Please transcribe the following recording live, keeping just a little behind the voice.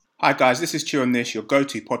Hi guys, this is Chew on This, your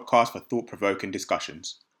go-to podcast for thought-provoking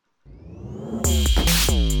discussions.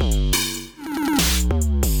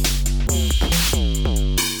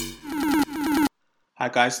 Hi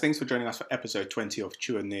guys, thanks for joining us for episode 20 of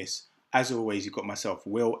Chew on This. As always, you've got myself,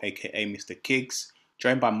 Will, aka Mr. Kiggs,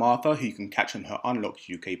 joined by Martha, who you can catch on her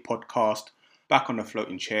Unlocked UK podcast. Back on the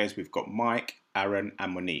floating chairs, we've got Mike, Aaron,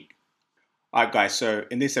 and Monique. Alright guys, so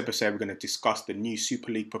in this episode, we're going to discuss the new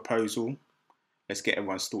Super League proposal. Let's get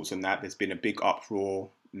everyone's thoughts on that. There's been a big uproar.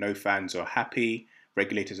 No fans are happy.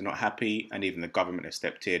 Regulators are not happy. And even the government has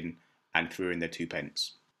stepped in and threw in their 2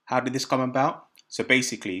 pence. How did this come about? So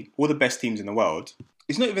basically, all the best teams in the world.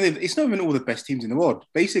 It's not even all the best teams in the world.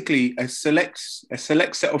 Basically, a select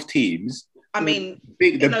set of teams. But it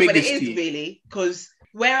is team. Really, because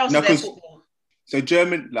where else is there football? So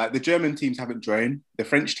the German teams haven't joined. The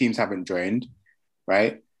French teams haven't joined,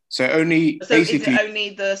 right? So is it only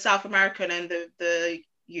the South American and the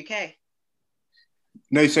UK?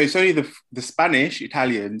 No, so it's only the Spanish,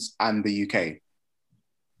 Italians, and the UK.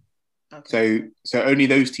 Okay. So only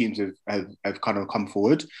those teams have kind of come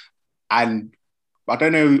forward, and I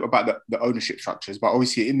don't know about the ownership structures, but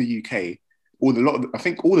obviously in the UK, I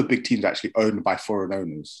think all the big teams are actually owned by foreign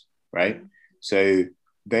owners, right? Mm-hmm. So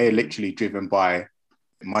they're literally driven by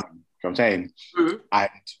money. You know what I'm saying? Mm-hmm. And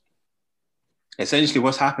essentially,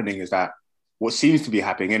 what's happening is that what seems to be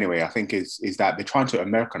happening anyway, I think, is that they're trying to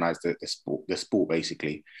Americanize the sport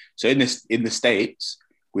basically. So in the States,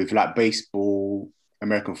 with like baseball,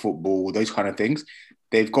 American football, those kind of things,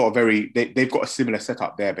 they've got a similar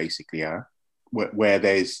setup there basically, yeah. Where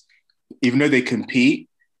there's, even though they compete,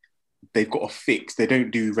 they've got a fix. They don't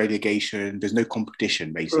do relegation. There's no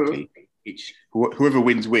competition basically. Mm-hmm. Whoever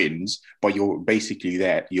wins, but you're basically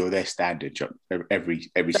there. You're their standard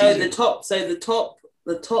every season.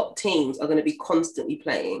 The top teams are going to be constantly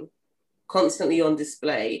playing, constantly on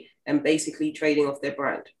display, and basically trading off their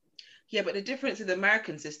brand. Yeah, but the difference in the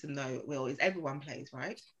American system, though, Will, is everyone plays,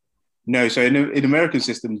 right? No, so in the American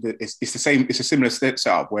system, it's the same. It's a similar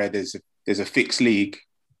setup where there's a fixed league.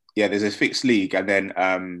 Yeah, there's a fixed league, and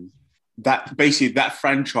then that basically that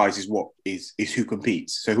franchise is who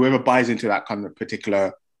competes. So whoever buys into that kind of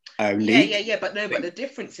particular league. Yeah. But the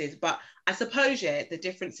difference is, I suppose, the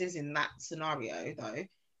differences in that scenario, though,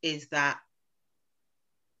 is that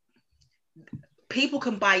people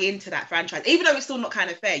can buy into that franchise, even though it's still not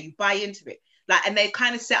kind of fair. You buy into it, and they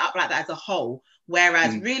kind of set up like that as a whole.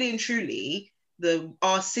 Whereas, really and truly,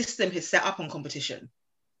 our system is set up on competition.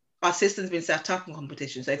 Our system's been set up on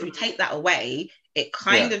competition. So if you take that away, it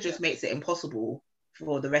kind of just makes it impossible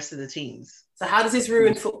for the rest of the teams. So how does this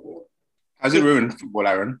ruin football? How's it ruin football,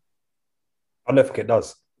 Aaron? I don't think it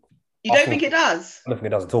does. You don't think it does? I don't think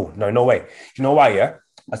it does at all. No way. You know why, yeah?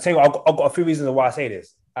 I'll tell you what, I've got a few reasons why I say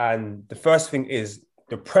this. And the first thing is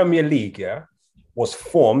the Premier League, was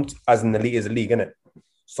formed as an elite league, innit?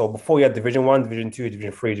 So before you had Division 1, Division 2,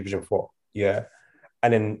 Division 3, Division 4, yeah?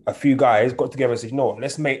 And then a few guys got together and said,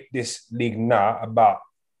 let's make this league now about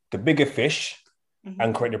the bigger fish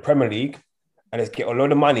and create the Premier League, and let's get a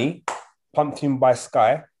load of money pumped in by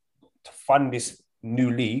Sky to fund this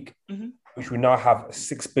new league, which we now have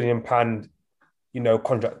 £6 billion,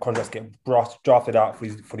 contracts get drafted out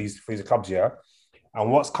for these clubs, yeah.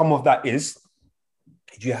 And what's come of that is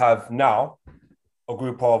you have now a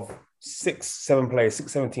group of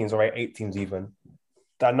 7 teams, or 8 teams even,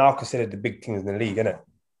 that are now considered the big teams in the league, innit?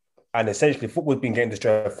 And essentially, football's been getting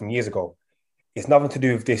destroyed from years ago. It's nothing to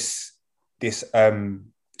do with this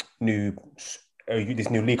new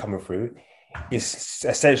league coming through. It's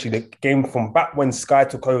essentially the game from back when Sky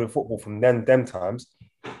took over football from them times.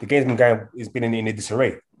 The game's been going, it's been in a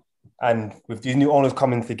disarray. And with these new owners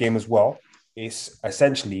coming into the game as well, it's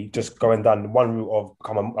essentially just going down one route of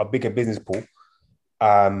become a bigger business pool.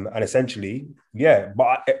 And essentially,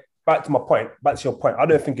 but back to your point, I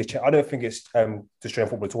don't think it's destroying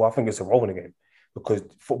football at all. I think it's evolving again, because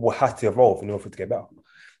football has to evolve in order for it to get better.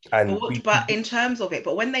 But in terms of it,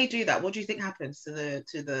 when they do that, what do you think happens to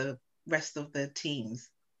the rest of the teams?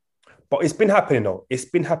 But it's been happening though. It's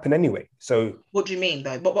been happening anyway. So what do you mean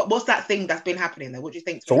though? But what's that thing that's been happening though? What do you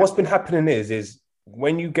think? So what's been happening is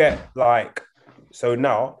when you get so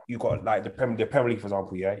now you got the Premier League, for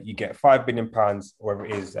example, yeah, you get £5 billion or whatever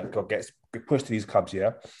it is that gets pushed to these clubs,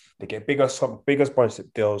 yeah. They get bigger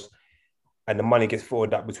sponsorship deals, and the money gets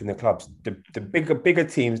forwarded up between the clubs. The bigger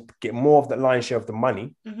teams get more of the lion's share of the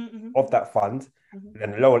money of that fund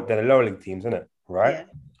than the lower league teams, isn't it? Right? Yeah.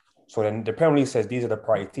 So then the Premier League says these are the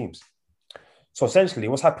priority teams. So essentially,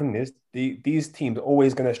 what's happening is these teams are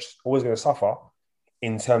always gonna suffer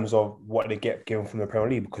in terms of what they get given from the Premier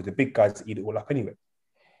League, because the big guys eat it all up anyway.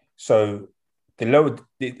 So the lower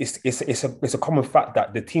it's a common fact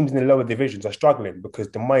that the teams in the lower divisions are struggling because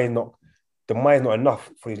the money is not enough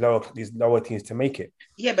for these lower teams to make it.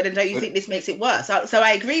 Yeah, but then don't you think this makes it worse? So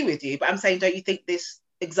I agree with you, but I'm saying, don't you think this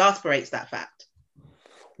exasperates that fact?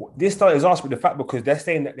 This does exasperate the fact because they're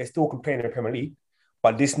saying that they're still competing in the Premier League,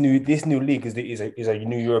 but this new league is a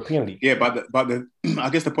new European league. Yeah, but I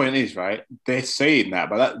guess the point is, right, they're saying that,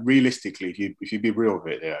 but that realistically, if you be real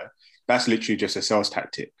with it, yeah, that's literally just a sales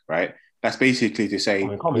tactic, right? That's basically to say,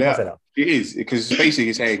 it is, because it's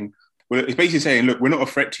basically saying, look, we're not a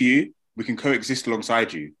threat to you. We can coexist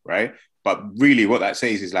alongside you, right? But really what that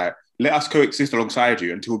says is like, let us coexist alongside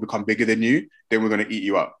you until we become bigger than you, then we're going to eat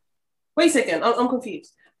you up. Wait a second, I'm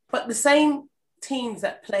confused. But the same teams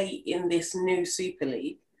that play in this new Super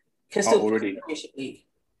League can still play in the Premiership League.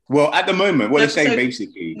 Well, at the moment, what they're saying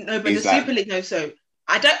basically... No, but the Super League, no, so...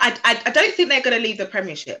 I don't think they're going to leave the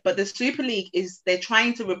Premiership, but the Super League they're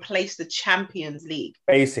trying to replace the Champions League,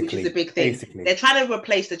 basically, which is a big thing. They're trying to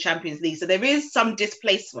replace the Champions League, so there is some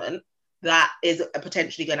displacement that is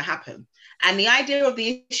potentially going to happen. And the idea of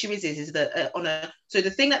the issue is that so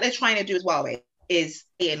the thing that they're trying to do as well is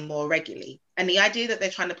in more regularly, and the idea that they're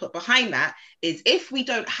trying to put behind that is if we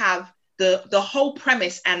don't have the whole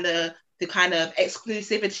premise and the kind of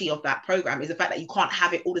exclusivity of that program is the fact that you can't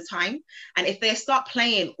have it all the time. And if they start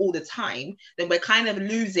playing all the time, then we're kind of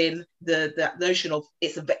losing the notion of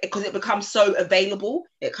because it becomes so available,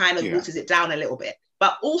 it kind of waters it down a little bit.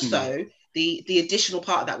 But also the additional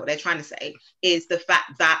part of that, what they're trying to say is the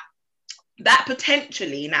fact that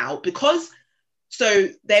potentially now, because so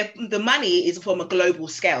the money is from a global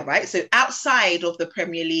scale, right? So outside of the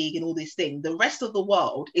Premier League and all these things, the rest of the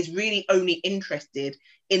world is really only interested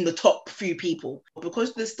in the top few people.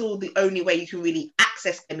 Because there's still the only way you can really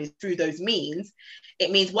access them is through those means.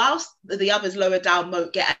 It means whilst the others lower down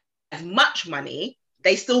won't get as much money,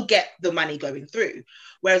 they still get the money going through.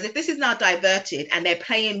 Whereas if this is now diverted and they're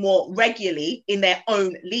playing more regularly in their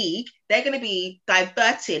own league, they're going to be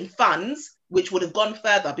diverting funds which would have gone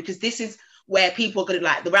further, because this is where people are going to,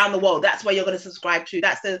 like, around the world, that's where you're going to subscribe to.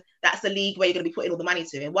 That's the league where you're going to be putting all the money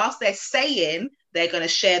to. And whilst they're saying they're going to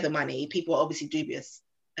share the money, people are obviously dubious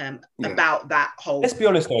about that whole Let's be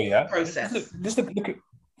honest though, process. Just look at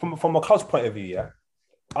from a club's point of view,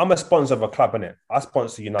 I'm a sponsor of a club, innit? I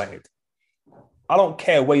sponsor United. I don't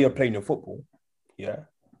care where you're playing your football,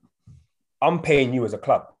 I'm paying you as a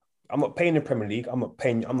club. I'm not paying the Premier League. I'm not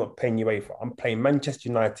paying UEFA. I'm paying Manchester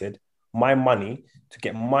United my money to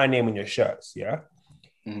get my name on your shirts,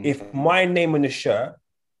 If my name on the shirt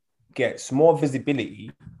gets more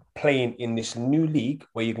visibility playing in this new league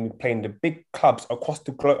where you're going to be playing the big clubs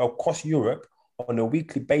across Europe on a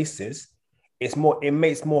weekly basis, it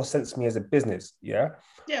makes more sense to me as a business,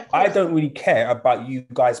 I don't really care about you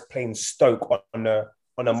guys playing Stoke on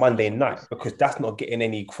a Monday night, because that's not getting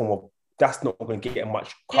any form of, that's not going to get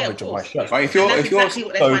much coverage of my shirt. But that's exactly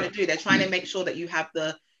what they're trying to do. They're trying to make sure that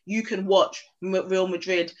you can watch Real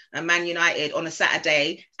Madrid and Man United on a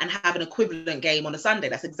Saturday and have an equivalent game on a Sunday.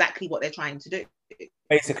 That's exactly what they're trying to do.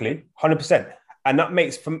 Basically, 100%. And that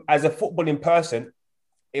makes, as a footballing person,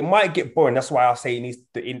 it might get boring. That's why I say it needs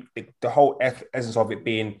the whole essence of it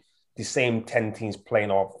being the same 10 teams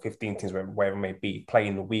playing, or 15 teams, wherever it may be,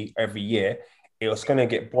 playing the week every year. It was going to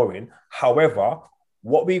get boring. However,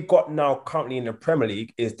 what we've got now currently in the Premier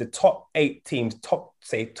League is the top 8 teams, top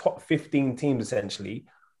 15 teams essentially,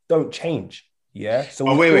 don't change.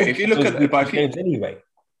 So wait. If you look at games anyway.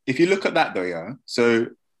 If you look at that though, so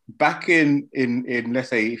back in let's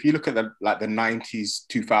say, if you look at the 90s,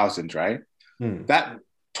 2000s, right? That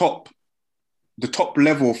the top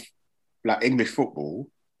level of like English football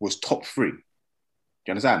was top 3. Do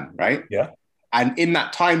you understand, right? Yeah. And in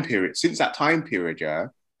that time period, since that time period,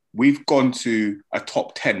 we've gone to a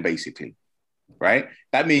top 10 basically, right?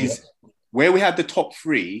 That means where we had the top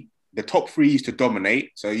 3 used to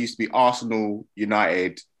dominate. So it used to be Arsenal,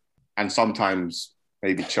 United, and sometimes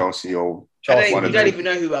maybe Chelsea or you don't even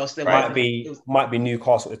know who else there might be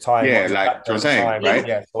Newcastle at the time. Yeah, like I'm saying, right?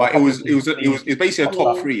 Yeah. But it was basically a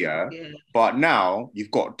top 3, But now you've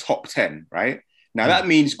got top 10, right? Now that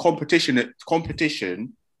means competition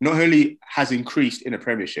not only has increased in the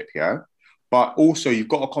Premiership, but also you've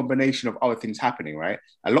got a combination of other things happening, right?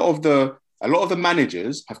 A lot of the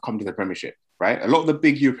managers have come to the Premiership, right? A lot of the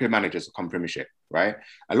big European managers have come Premiership, right?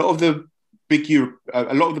 A lot of the big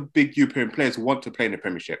European players want to play in the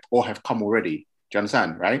Premiership or have come already. Do you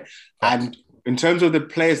understand, right? And in terms of the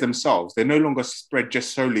players themselves, they're no longer spread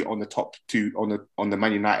just solely on the top 2, on the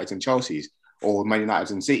Man Uniteds and Chelseas, or Man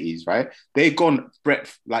Uniteds and Cities, right? They've gone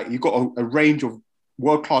breadth, like you've got a range of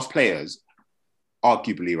world-class players,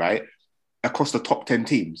 arguably, right, across the top 10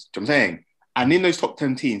 teams. Do you know what I'm saying? And in those top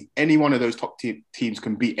 10 teams, any one of those teams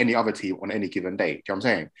can beat any other team on any given day. Do you know what I'm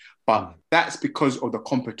saying? But that's because of the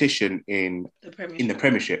competition in the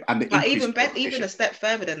Premiership. And but even a step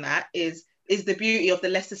further than that is the beauty of the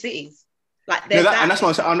Leicester Cities. Like and that's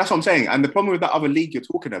what I'm saying. And the problem with that other league you're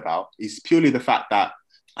talking about is purely the fact that,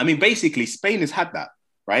 I mean, basically Spain has had that,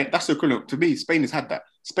 right? That's the equivalent to me. Spain has had that.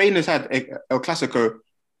 Spain has had El Clasico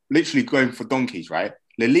literally going for donkeys, right?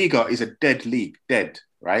 La Liga is a dead league,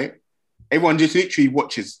 right? Everyone just literally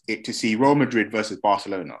watches it to see Real Madrid versus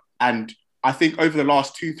Barcelona. And I think over the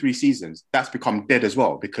last 2-3 seasons, that's become dead as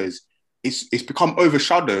well, because it's become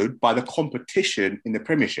overshadowed by the competition in the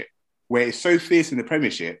Premiership, where it's so fierce in the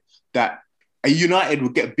Premiership that a United will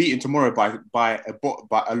get beaten tomorrow by a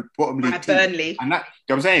bottom league team. Burnley. And that,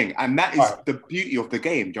 you know what I'm saying? And that is the beauty of the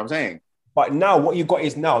game, you know what I'm saying? But now what you got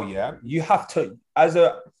is you have to, as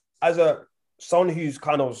a someone who's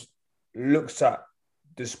kind of looks at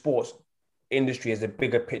the sports industry as a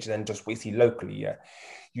bigger picture than just what you see locally,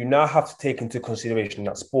 you now have to take into consideration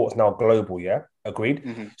that sports now global, agreed?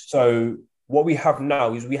 Mm-hmm. So what we have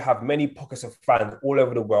now is we have many pockets of fans all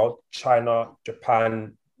over the world, China,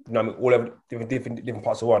 Japan, all over different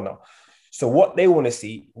parts of the world now. So what they want to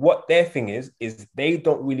see, what their thing is they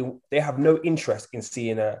have no interest in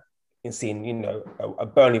seeing a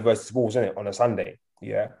Burnley versus Wolves, isn't it, on a Sunday,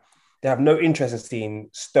 They have no interest in seeing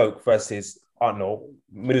Stoke versus, I don't know,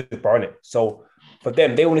 Middlesbrough, innit? So for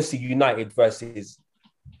them, they want to see United versus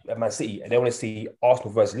Man City, and they want to see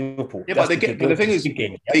Arsenal versus Liverpool. Yeah, but the thing is,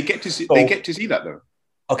 they get to see that though.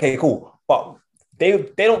 Okay, cool. But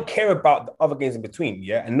they don't care about the other games in between,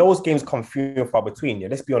 and those games come few and far between,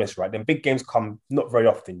 Let's be honest, right? Then big games come not very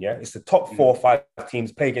often, It's the top 4 or 5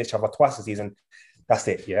 teams play against each other twice a season. That's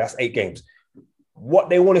it, That's 8 games. What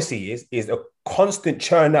they want to see is a constant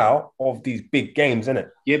churn out of these big games, isn't it?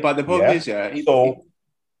 Yeah, but the problem is, so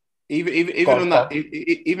even on that,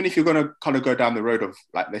 even if you're going to kind of go down the road of,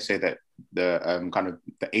 like, let's say that the kind of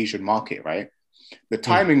the Asian market, right? The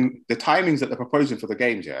timings that they're proposing for the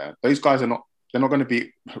games, those guys they're not going to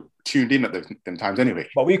be tuned in at them times anyway.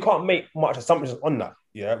 But we can't make much assumptions on that.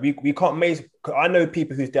 We can't make. I know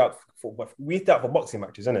people who stay out for boxing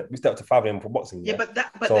matches, isn't it? We stay out to 5 a.m. for boxing. But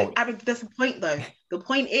that's the point, though. The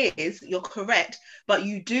point is, you're correct, but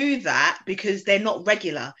you do that because they're not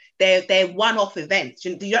regular. They're one-off events.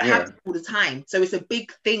 You don't have to all the time. So it's a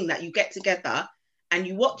big thing that you get together and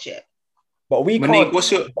you watch it. But we can't.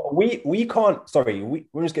 We can't. Sorry,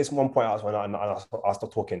 we'll just get one point out and I'll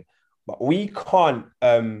stop talking. But we can't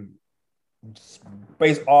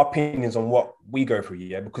base our opinions on what we go through,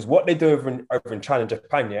 because what they do over in China and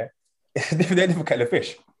Japan, they're different kettle of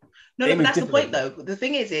fish. No, but that's the point, though. The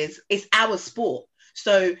thing is it's our sport.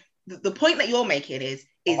 So the point that you're making is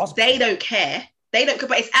they don't care. They don't care,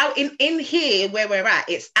 but it's out in here where we're at.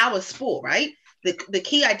 It's our sport, right? The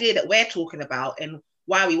key idea that we're talking about and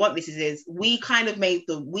why we want this is we kind of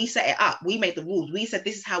we set it up. We made the rules. We said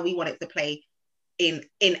this is how we want it to play in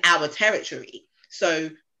our territory. So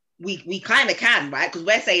we kind of can, right? Because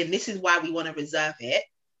we're saying this is why we want to reserve it.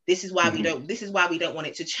 This is why we don't want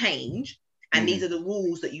it to change. And these are the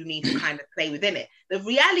rules that you need to kind of play within it. The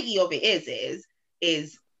reality of it is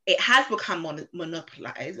it has become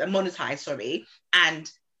monetized,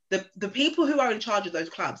 and the people who are in charge of those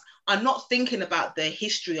clubs are not thinking about the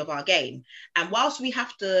history of our game. And whilst we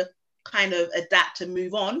have to kind of adapt to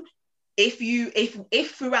move on,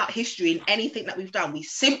 if throughout history in anything that we've done, we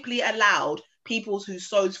simply allowed people whose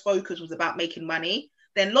sole focus was about making money,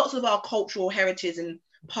 then lots of our cultural heritage and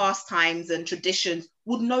pastimes and traditions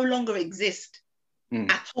would no longer exist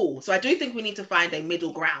at all. So I do think we need to find a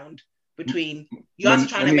middle ground between you are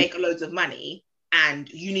trying to make loads of money and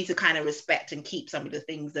you need to kind of respect and keep some of the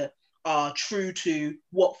things that are true to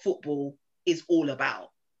what football is all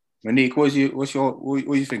about. Monique, what are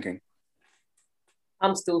you thinking?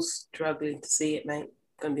 I'm still struggling to see it, mate.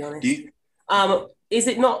 I'm gonna be honest. Is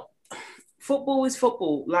it not? Football is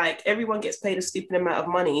football. Like, everyone gets paid a stupid amount of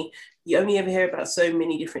money. You only ever hear about so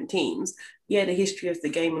many different teams. Yeah, the history of the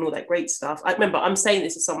game and all that great stuff. I remember, I'm saying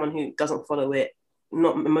this as someone who doesn't follow it,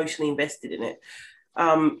 not emotionally invested in it.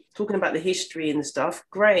 Talking about the history and the stuff,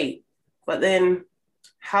 great. But then,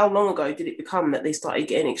 how long ago did it become that they started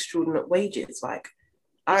getting extraordinary wages? Like,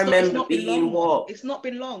 I remember being what? It's not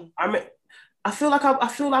been long. I feel like I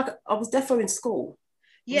was defo in school.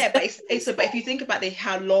 Yeah, but but if you think about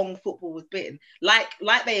how long football has been, like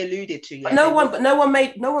they alluded to, but no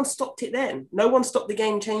one stopped it then. No one stopped the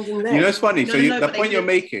game changing then. You know, it's funny. The point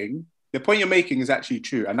you're making is actually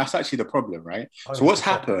true, and that's actually the problem, right? 100%. So what's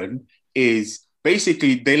happened is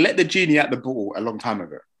basically they let the genie out the bottle a long time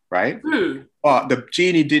ago, right? But the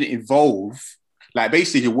genie didn't evolve Like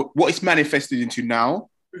basically, what it's manifested into now,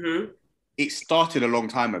 Mm-hmm. it started a long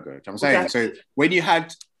time ago. Do you know what I'm saying? Okay. So when you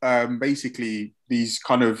had basically these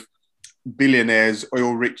kind of billionaires,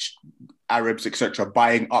 oil-rich Arabs, etc.,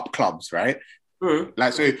 buying up clubs, right? Mm.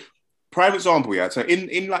 Like, so prime example, yeah. So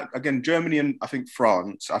in like, again, Germany and I think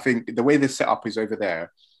France, I think the way the setup is over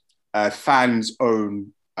there, fans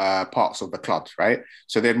own parts of the clubs, right?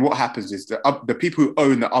 So then what happens is the people who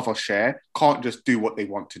own the other share can't just do what they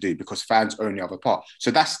want to do because fans own the other part. So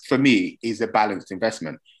that's, for me, is a balanced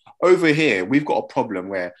investment. Over here, we've got a problem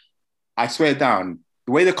where, I swear down,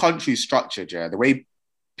 the way the country is structured, yeah, the way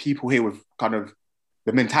people here with kind of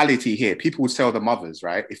the mentality here, people would sell the mothers,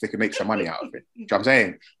 right? If they could make some money out of it. Do you know what I'm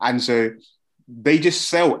saying? And so they just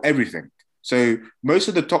sell everything. So most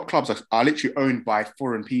of the top clubs are literally owned by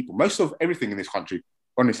foreign people. Most of everything in this country,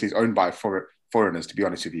 honestly, is owned by foreigners, to be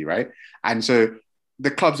honest with you, right? And so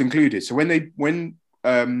the clubs included. So when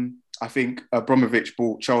I think Abramovich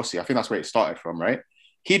bought Chelsea, I think that's where it started from, right?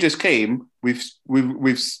 He just came with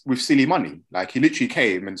silly money. Like, he literally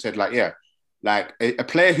came and said, like, yeah, like a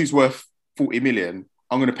player who's worth 40 million,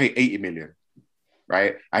 I'm going to pay 80 million,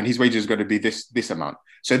 right? And his wages is going to be this amount.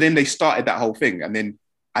 So then they started that whole thing, and then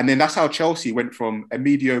that's how Chelsea went from a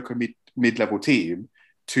mediocre mid-level team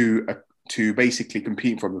to basically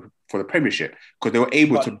competing for the Premiership, because they were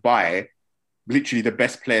able to buy literally the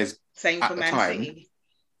best players Same at for the Man time, City.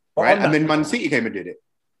 right? And then Man City came and did it.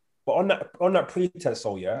 But on that pretense,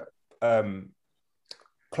 so yeah,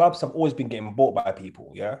 clubs have always been getting bought by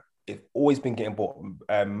people. Yeah, it's always been getting bought.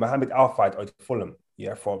 Mohamed Al Fayed owed Fulham,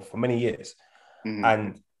 yeah, for many years,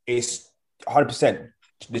 and it's 100%.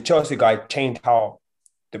 The Chelsea guy changed how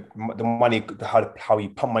the money, how he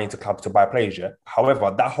pumped money into clubs to buy players. Yeah.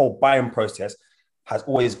 However, that whole buying process has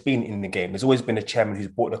always been in the game. There's always been a chairman who's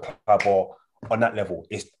bought the club, or on that level.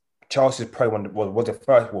 It's Chelsea's probably was the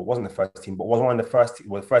first. Well, wasn't the first team, but was one of the first.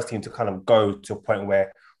 Was the first team to kind of go to a point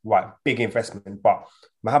where, right, big investment. But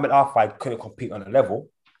Mohamed Al Fayed couldn't compete on a level,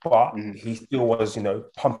 but he still was,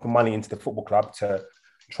 pumping money into the football club to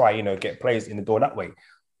try, get players in the door that way.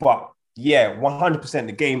 But yeah, 100%,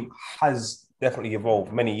 the game has definitely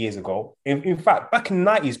evolved many years ago. In fact, back in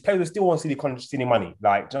the 90s, players were still on silly money.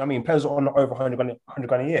 Like, do you know what I mean? Players were on over 100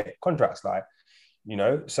 grand a year contracts, like,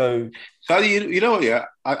 So you know what, yeah,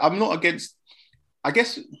 I'm not against, I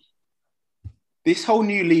guess, this whole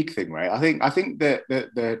new league thing, right? I think that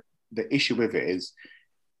the issue with it is,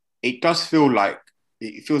 it does feel like,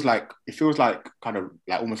 it feels like kind of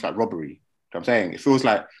like almost like robbery. You know what I'm saying? It feels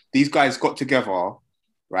like these guys got together,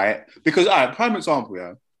 right? Because, prime example,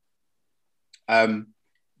 yeah.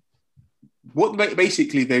 What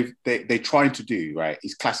basically they're trying to do, right,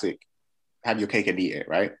 is classic, have your cake and eat it,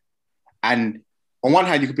 right? And on one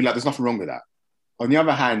hand, you could be like, there's nothing wrong with that. On the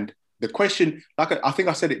other hand, the question, like I think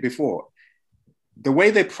I said it before, the way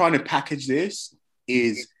they're trying to package this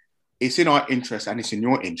is, it's in our interest and it's in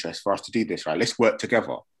your interest for us to do this, right? Let's work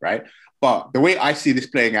together, right? But the way I see this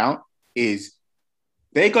playing out is,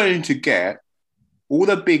 they're going to get all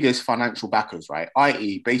the biggest financial backers, right?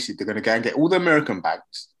 i.e., basically, they're going to go and get all the American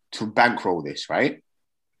banks to bankroll this, right?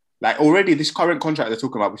 Like, already this current contract they're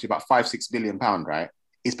talking about, which is about £5-6 billion, right?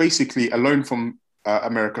 It's basically a loan from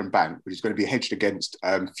American bank, which is going to be hedged against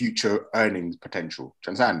future earnings potential.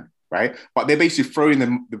 Do you understand? Right? But they're basically throwing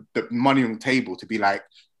the money on the table to be like,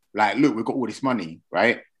 look, we've got all this money,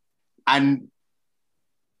 right? And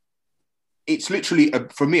it's literally,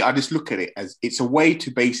 for me, I just look at it as, it's a way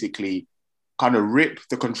to basically kind of rip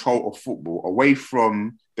the control of football away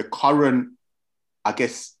from the current, I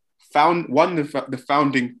guess, the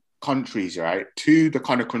founding countries, right, to the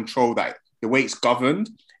kind of control that the way it's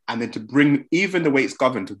governed, and then to bring even the way it's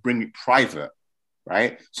governed, to bring it private,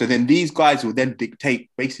 right? So then these guys will then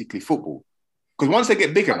dictate basically football, because once they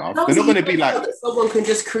get big enough, they're not going to be like, someone can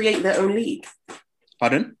just create their own league.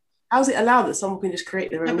 Pardon? How is it allowed that someone can just create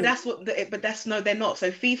their own? No, but they're not. So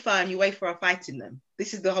FIFA and UEFA are fighting them.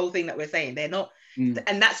 This is the whole thing that we're saying. They're not,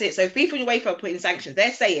 and that's it. So FIFA and UEFA are putting sanctions.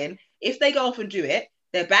 They're saying if they go off and do it,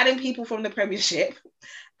 they're banning people from the Premiership,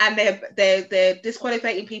 and they're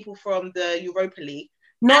disqualifying people from the Europa League.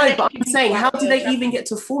 No, but I'm saying, how do they even get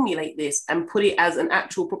to formulate this and put it as an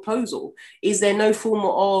actual proposal? Is there no form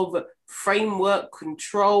of framework,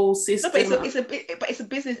 control system? No, but it's a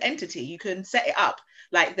business entity. You can set it up.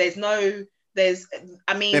 Like, it's because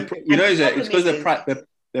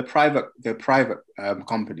they're private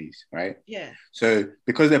companies, right? Yeah. So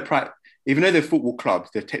because they're private, even though they're football clubs,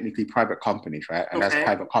 they're technically private companies, right? And as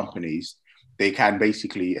private companies, they can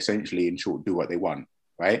basically, essentially, in short, do what they want,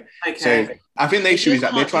 right? Okay. So I think the issue is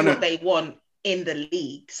that they're trying to do what they want in the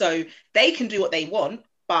league. So they can do what they want,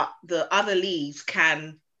 but the other leagues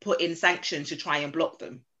can put in sanctions to try and block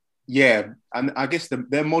them. Yeah, and I guess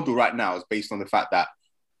their model right now is based on the fact that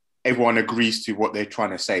everyone agrees to what they're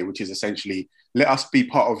trying to say, which is essentially let us be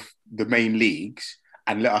part of the main leagues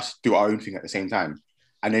and let us do our own thing at the same time.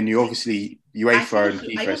 And then you obviously UEFA and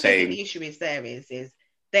FIFA are saying the issue is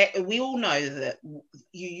that we all know that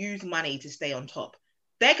you use money to stay on top.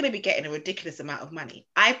 They're going to be getting a ridiculous amount of money.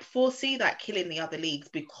 I foresee that killing the other leagues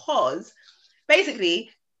because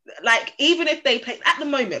basically, like, even if they play at the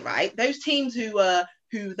moment, right, those teams who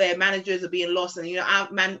their managers are being lost, and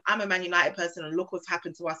I'm a Man United person, and look what's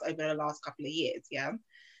happened to us over the last couple of years, yeah.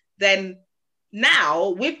 Then now,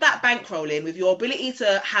 with that bankrolling, with your ability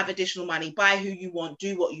to have additional money, buy who you want,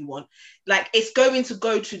 do what you want, like, it's going to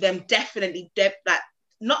go to them definitely. Like,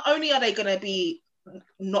 not only are they going to be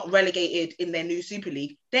not relegated in their new Super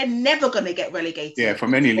League, they're never going to get relegated. Yeah,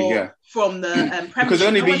 from any league, yeah. From the Premiership. Because they'll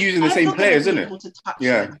only be using the same players, isn't it?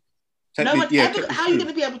 Yeah. No one's ever. How are you going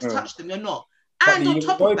to be able to touch them? You're not. And on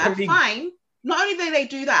top of that, fine. Not only do they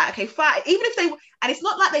do that, okay, fine. Even if they, and it's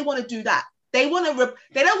not like they want to do that. They want to.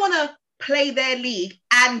 They don't want to play their league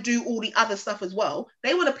and do all the other stuff as well.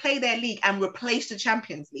 They want to play their league and replace the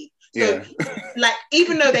Champions League. So, like,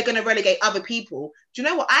 even though they're going to relegate other people, do you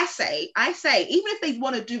know what I say? I say, even if they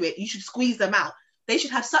want to do it, you should squeeze them out. They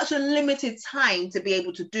should have such a limited time to be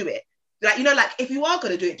able to do it. Like, like, if you are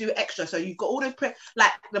going to do it extra. So you've got all the,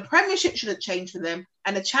 like, the Premiership shouldn't change for them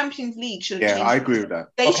and the Champions League shouldn't change. Yeah, I agree with that.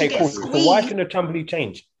 Okay, cool. So why shouldn't the Champions League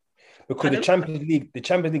change? Because the Champions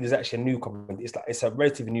League is actually a new competition. It's a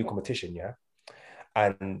relatively new competition, yeah?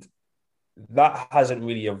 And that hasn't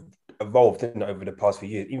really evolved over the past few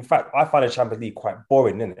years. In fact, I find the Champions League quite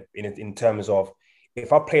boring, isn't it? In terms of,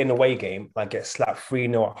 if I play an away game and I get slapped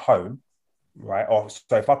 3-0 at home, right? Or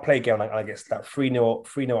so if I play a game and I get slapped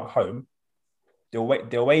 3-0 at home, the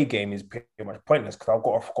away game is pretty much pointless because I've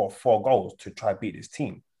got to score 4 goals to try to beat this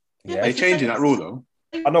team. Yeah, they're changing that rule though.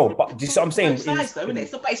 I know, but do you see what I'm saying? Sides, though, isn't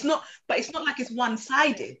it? But it's not like it's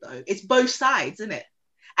one-sided though. It's both sides, isn't it?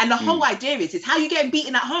 And the whole idea is how you getting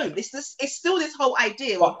beaten at home. It's still this whole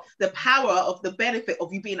idea of the power of the benefit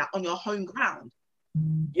of you being on your home ground.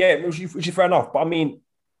 Yeah, which is fair enough. But I mean,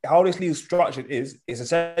 how this league is structured is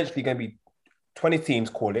essentially going to be 20 teams,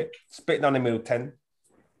 call it, split down the middle, 10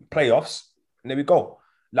 playoffs, and there we go.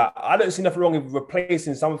 Like, I don't see nothing wrong with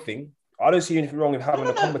replacing something. I don't see anything wrong with having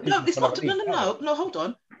a competition. No, it's not. No, hold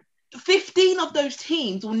on. 15 of those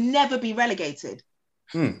teams will never be relegated.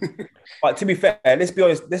 But to be fair, let's be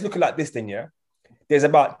honest. Let's look at it like this then, yeah? There's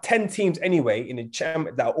about 10 teams anyway in the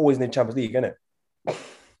that are always in the Champions League, isn't it?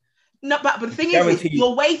 No, but the thing is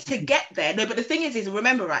your way to get there. No, but the thing is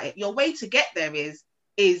remember, right? Your way to get there is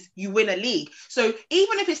you win a league. So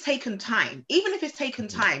even if it's taken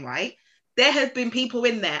time, right? There has been people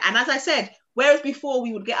in there, and as I said, whereas before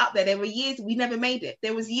we would get up there were years we never made it.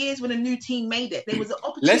 There was years when a new team made it. There was an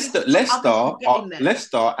opportunity.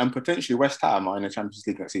 Leicester and potentially West Ham are in the Champions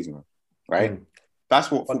League next season, right? That's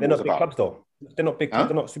what. But they're not big clubs, though. They're not big clubs.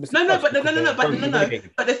 They're not super. No. But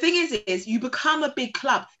the thing is you become a big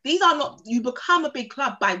club. These are not. You become a big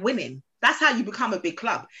club by winning. That's how you become a big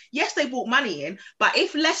club. Yes, they brought money in, but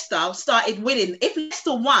if Leicester started winning, if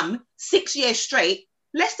Leicester won 6 years straight,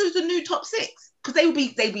 Leicester's the new top 6 because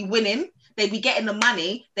they'd be winning. They'd be getting the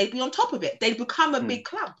money. They'd be on top of it. They'd become a big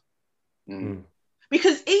club.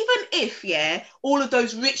 Because even if, all of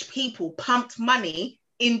those rich people pumped money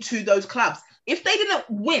into those clubs, if they didn't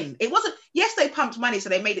win, it wasn't, yes, they pumped money, so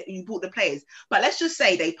they made it, you bought the players. But let's just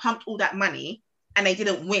say they pumped all that money and they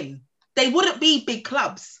didn't win. They wouldn't be big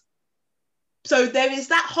clubs. So there is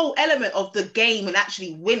that whole element of the game and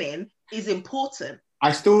actually winning is important.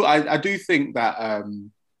 I do think that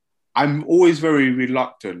I'm always very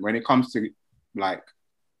reluctant when it comes to like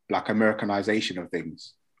Americanization of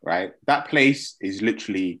things, right? That place is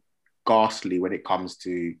literally ghastly when it comes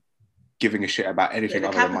to giving a shit about anything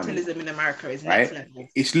other than money. Capitalism in America is next level.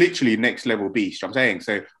 It's literally next level beast. I'm saying,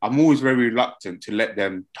 so I'm always very reluctant to let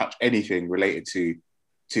them touch anything related to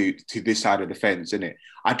this side of the fence, innit?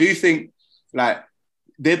 I do think, like,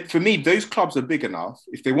 for me, those clubs are big enough.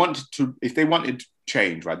 If they wanted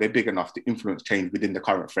change, right, they're big enough to influence change within the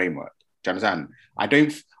current framework. Do you understand? I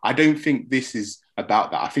don't think this is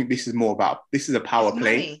about that. I think this is more about, this is a power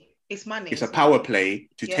play. It's money. It's a power play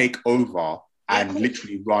to take over and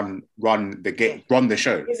literally run the game, run the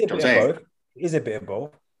show. It is a bit of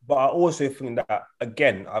both. But I also think that,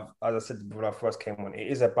 again, as I said when I first came on, it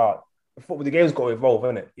is about football. The game's got to evolve,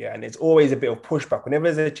 isn't it? Yeah, and it's always a bit of pushback.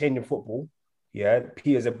 Whenever there's a change in football,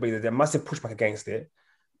 there's a massive pushback against it.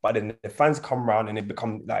 But then the fans come around and it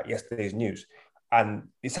becomes like yesterday's news. And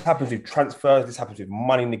this happens with transfers. This happens with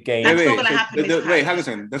money in the game. That's not going to happen this time. Wait, hang on a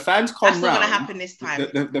second. The fans come round. That's not going to happen this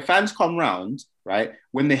time. The fans come round, right,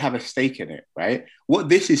 when they have a stake in it, right? What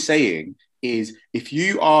this is saying is if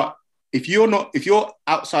you're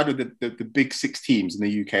outside of the big 6 teams in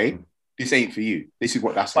the UK, this ain't for you. This is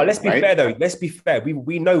what that's saying. But let's be fair, though. Let's be fair.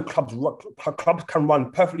 We know clubs can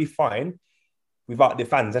run perfectly fine without the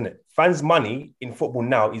fans, isn't it? Fans' money in football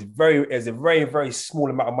now is a very, very small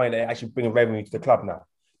amount of money that actually bring revenue to the club now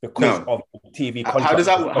because of TV contracts.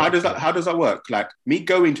 How does that work? Like me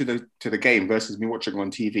going to the game versus me watching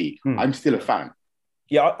on TV, I'm still a fan.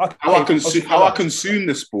 Yeah, how I consume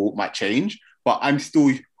the sport might change, but I'm still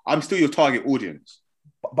your target audience.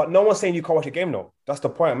 But no one's saying you can't watch a game, though. That's the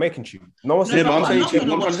point I'm making to you. No one's saying. I'm trying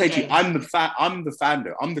to say to you, I'm the fan. I'm the fan.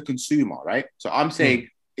 I'm the consumer, right? So I'm saying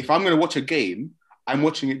if I'm going to watch a game, I'm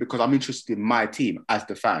watching it because I'm interested in my team as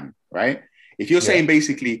the fan, right? If you're saying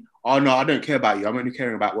basically, oh no, I don't care about you. I'm only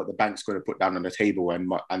caring about what the bank's going to put down on the table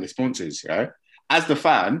and the sponsors, yeah. As the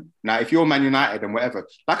fan, now if you're Man United and whatever,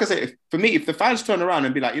 like I said, if the fans turn around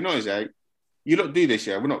and be like, you know, Zay, you don't do this,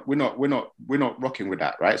 yeah, we're not rocking with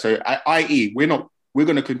that, right? So, i.e., we're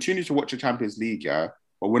going to continue to watch the Champions League, yeah,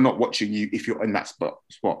 but we're not watching you if you're in that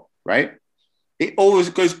spot, right? It always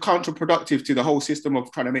goes counterproductive to the whole system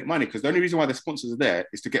of trying to make money because the only reason why the sponsors are there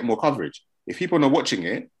is to get more coverage. If people are not watching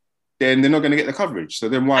it, then they're not going to get the coverage. So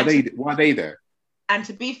then why are they there? And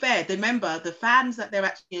to be fair, remember the fans that they're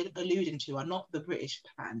actually alluding to are not the British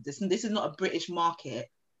fans. This is not a British market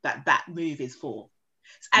that move is for.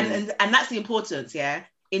 And that's the importance, yeah.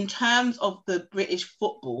 In terms of the British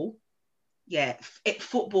football, yeah,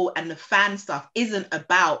 football and the fan stuff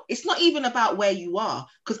it's not even about where you are,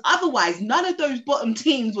 because otherwise none of those bottom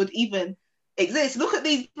teams would even exist. Look at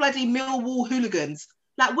these bloody Millwall hooligans.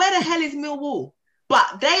 Like, where the hell is Millwall?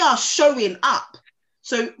 But they are showing up.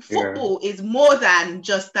 So football is more than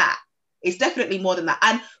just that. It's definitely more than that.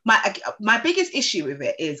 And my biggest issue with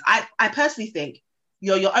it is I personally think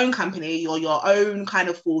you're your own company, you're your own kind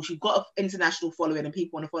of force. You've got an international following and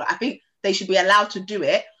people want to follow. I think they should be allowed to do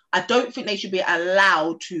it. I don't think they should be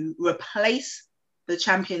allowed to replace the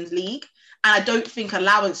Champions League. And I don't think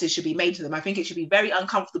allowances should be made to them. I think it should be very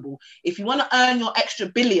uncomfortable. If you want to earn your extra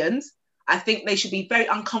billions, I think they should be very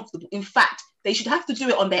uncomfortable. In fact, they should have to do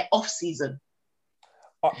it on their off season.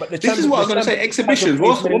 But this is what I was going to say. Exhibitions.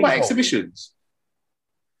 What about exhibitions?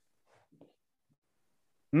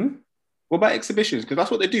 What about exhibitions? Because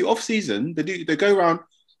that's what they do off season. They go around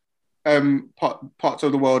parts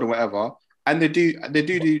of the world or whatever, and they do that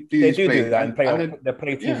and play. They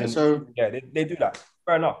play teams. They do that.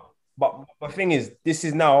 Fair enough. But the thing is, this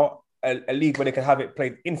is now a league where they can have it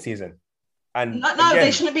played in season. And no, again,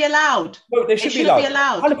 they shouldn't be allowed. No, they should be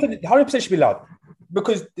allowed. 100% should be allowed,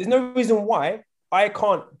 because there's no reason why I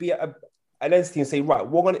can't be an entity and say, right,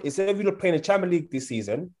 we're gonna, instead of you playing the Champions League this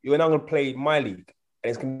season, you're now going to play my league, and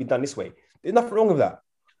it's going to be done this way. There's nothing wrong with that.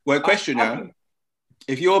 Well, question now: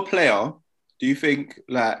 if you're a player, do you think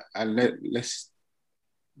and let's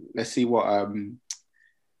see what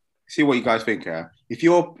you guys think here. If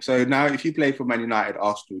you play for Man United,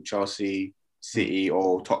 Arsenal, Chelsea, City,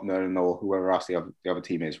 or Tottenham, or whoever else the other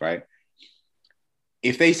team is, right?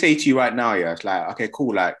 If they say to you right now, yeah, it's like, okay,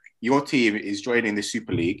 cool, like your team is joining the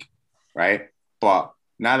Super League, right? But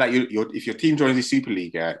now that if your team joins the Super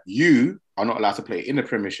League, yeah, you are not allowed to play in the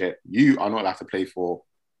Premiership. You are not allowed to play for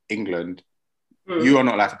England. You are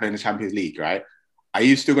not allowed to play in the Champions League, right? Are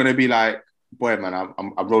you still going to be like, boy, man,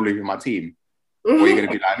 I'm rolling with my team? Or are you going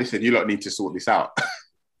to be like, listen, you lot need to sort this out?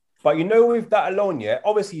 But with that alone, yeah,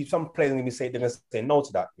 obviously some players are going to say no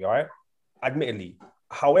to that, right? Admittedly.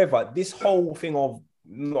 However, this whole thing of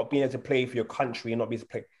not being able to play for your country and not being able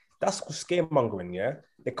to play, that's scaremongering, yeah?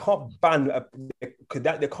 They can't ban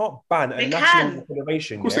a national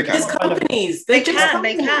federation. Of course they can. There's companies. They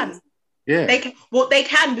can. Yeah. They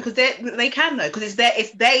can because they can though, because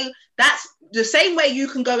that's the same way you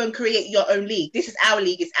can go and create your own league. This is our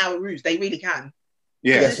league, it's our rules. They really can.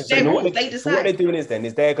 Yeah. So what they're doing is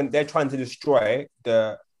they're trying to destroy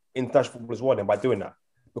the international football as well then by doing that.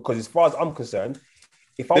 Because as far as I'm concerned,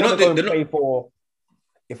 if I want to go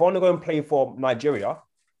and play for Nigeria,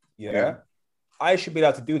 I should be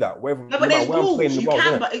able to do that. But there's rules. You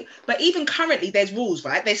can, but even currently, there's rules,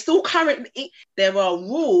 right? There are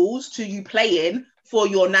rules to you playing for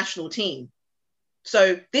your national team.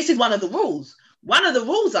 So this is one of the rules. One of the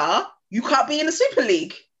rules are you can't be in the Super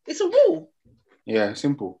League. It's a rule. Yeah,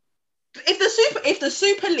 simple. If the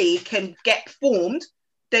Super League can get formed,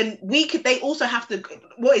 then they also have to.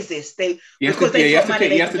 What is this? You have to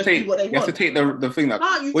take the thing that.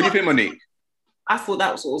 What do you think, Monique? I thought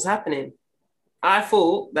that was what was happening. I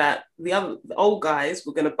thought that the old guys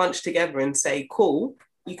were going to bunch together and say, cool,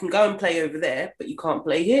 you can go and play over there, but you can't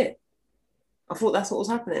play here. I thought that's what was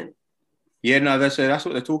happening. Yeah, no, that's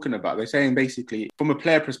what they're talking about. They're saying basically, from a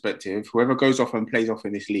player perspective, whoever goes off and plays off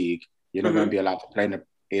in this league, you're not going to be allowed to play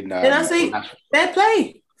in. Then I say, fair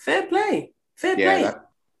play.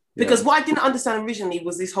 Because what I didn't understand originally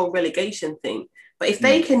was this whole relegation thing. But if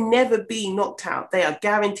they can never be knocked out, they are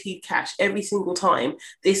guaranteed cash every single time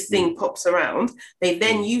this thing pops around. They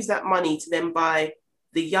then use that money to then buy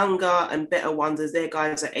the younger and better ones as their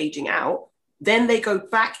guys are aging out. Then they go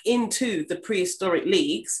back into the prehistoric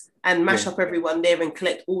leagues and mash up everyone there and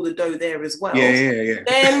collect all the dough there as well. Yeah.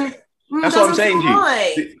 Then that's what I'm saying to you.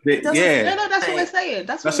 No, that's what we're saying.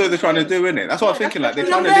 That's what they're trying to do, isn't it? That's what I'm thinking. Like they're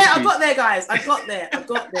trying to. I got there, guys. I got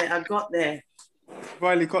there.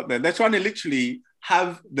 Finally got there. They're trying to literally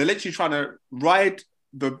they're literally trying to ride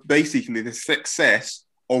basically the success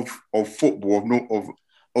of football,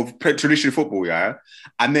 of traditional football, yeah,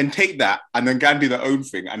 and then take that and then go and do their own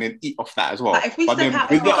thing and then eat off that as well. But then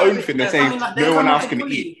with their own thing, they're saying no one else can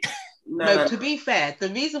eat. No, to be fair, the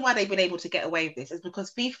reason why they've been able to get away with this is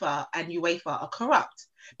because FIFA and UEFA are corrupt.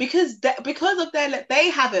 Because of they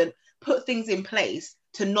haven't put things in place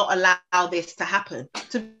to not allow this to happen.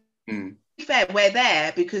 To be fair, we're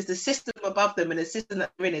there because the system above them and the system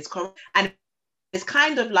that they're in is corrupt. And it's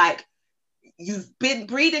kind of like you've been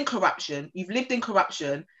breeding corruption, you've lived in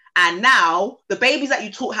corruption, and now the babies that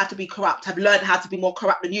you taught how to be corrupt have learned how to be more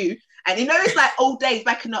corrupt than you. And it's like old days,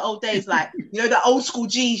 back in the old days, like, the old school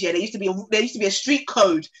G's, there used to be a street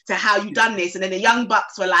code to how you done this. And then the young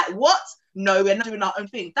bucks were like, what? No, we're not doing our own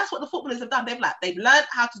thing. That's what the footballers have done. They've learned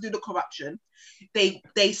how to do the corruption. They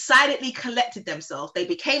silently collected themselves. They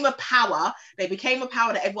became a power.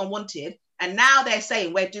 That everyone wanted. And now they're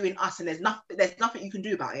saying we're doing us and there's nothing you can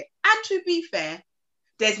do about it. And to be fair,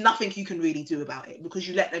 there's nothing you can really do about it because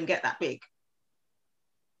you let them get that big.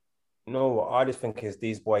 No, what I just think is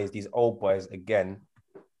these old boys, again,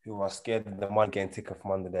 who are scared of the money getting taken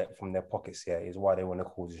from their pockets here, is why they want to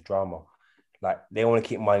cause this drama. Like, they want to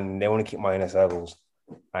keep money in their circles.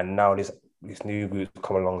 And now this new group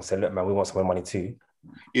come along and say, look, man, we want some money too.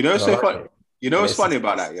 What's funny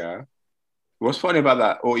about that, yeah? What's funny about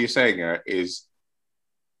that, what you're saying, yeah, is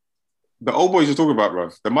the old boys are talking about,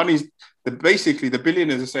 bruv. Basically, the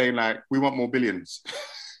billionaires are saying, like, we want more billions.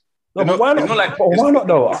 No, but why not? Why not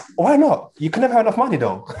though? Why not? You can never have enough money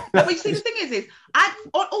though. But you see, the thing is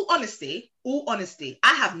all honesty,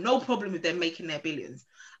 I have no problem with them making their billions.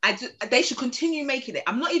 They should continue making it.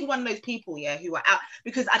 I'm not even one of those people, who are out,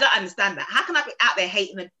 because I don't understand that. How can I be out there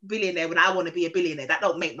hating a billionaire when I want to be a billionaire? That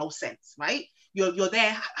don't make no sense, right? You're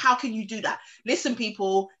there. How can you do that? Listen,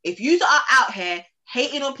 people, if you are out here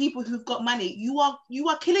hating on people who've got money, you are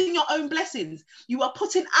killing your own blessings. You are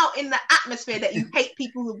putting out in the atmosphere that you hate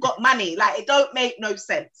people who've got money. Like, it don't make no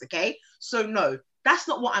sense, okay? So no, that's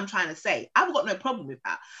not what I'm trying to say. I've got no problem with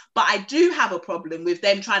that. But I do have a problem with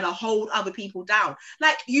them trying to hold other people down.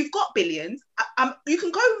 Like, you've got billions. You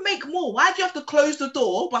can go make more. Why do you have to close the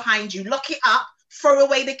door behind you, lock it up, throw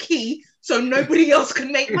away the key so nobody else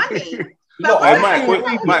can make money?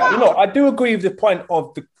 I do agree with the point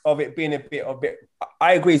of it being a bit.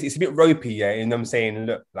 I agree. It's a bit ropey, yeah. You know what I'm saying?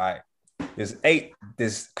 Look, like there's a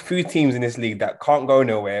few teams in this league that can't go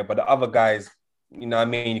nowhere, but the other guys, you know what I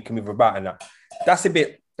mean, you can move about and that. That's a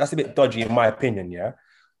bit dodgy in my opinion, yeah.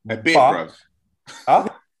 A bit, bruv. Huh?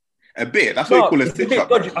 A bit. That's what you call a stitch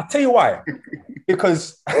up. I'll tell you why.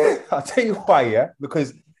 Because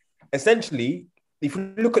Because essentially, if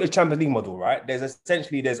you look at the Champions League model, right?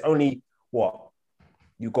 There's only what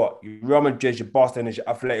you got: your Real Madrid, your Barcelona, your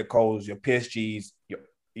Atleticos, your PSGs,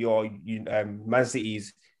 your Man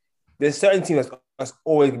Cities. There's certain teams that's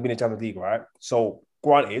always been in the Champions League, right? So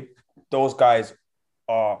granted, those guys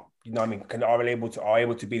are, you know what I mean, are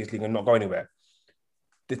able to be in this league and not go anywhere.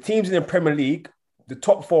 The teams in the Premier League, the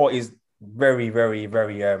top four is very, very,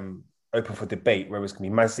 very open for debate, where it's going to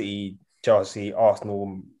be Man City, Chelsea,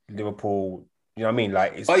 Arsenal, Liverpool. You know what I mean?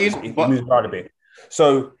 Like, it moves around a bit.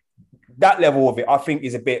 So that level of it, I think,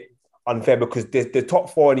 is a bit unfair because the top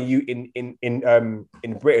four in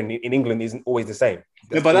Britain, in England, isn't always the same.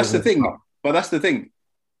 But that's the thing.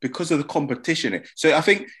 Because of the competition. So I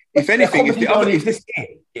think, if anything, if the other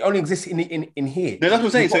it only exists in here. No, that's what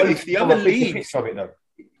I'm saying. So if the other leagues of it, though.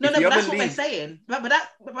 But that's what we're saying. But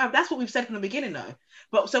that's what we've said from the beginning, though.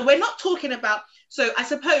 But so we're not talking about. So I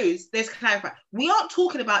suppose let's clarify. We aren't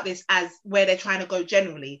talking about this as where they're trying to go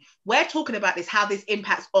generally. We're talking about this, how this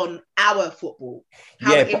impacts on our football.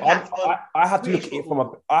 I have to look at it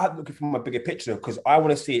from a bigger picture because I want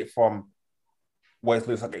to see it from what it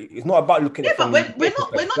looks like. It's not about looking at it from... but we're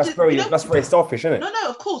not that's very selfish, isn't it? No,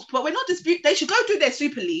 of course, but we're not disputing. They should go do their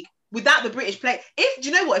Super League without the British play. Do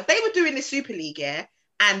you know what? If they were doing this Super League,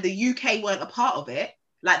 and the UK weren't a part of it,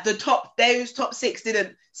 like those top 6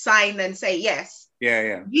 didn't sign and say yes.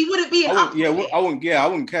 Yeah. He wouldn't be in uproar. I wouldn't care.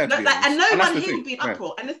 And no one here would be in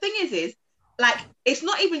uproar. And the thing is like, it's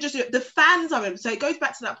not even just the fans are in. So it goes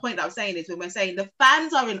back to that point that I was saying, is when we're saying the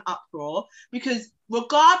fans are in uproar, because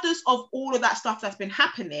regardless of all of that stuff that's been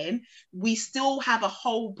happening, we still have a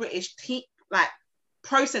whole British team, like,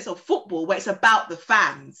 process of football where it's about the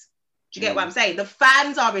fans. Do you get what I'm saying? The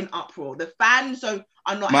fans are in uproar. The fans are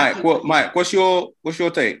not. Mike, what's your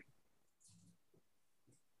take?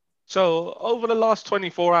 So over the last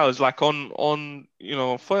 24 hours, like on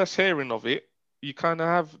first hearing of it, you kind of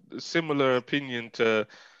have a similar opinion to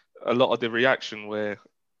a lot of the reaction, where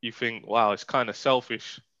you think, wow, it's kind of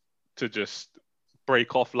selfish to just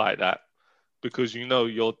break off like that, because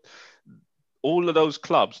you're all of those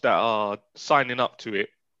clubs that are signing up to it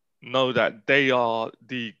know that they are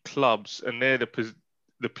the clubs and they're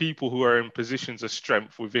the people who are in positions of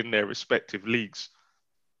strength within their respective leagues.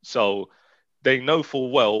 So they know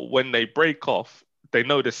full well when they break off, they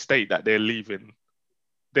know the state that they're leaving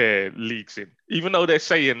their leagues in, even though they're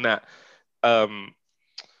saying that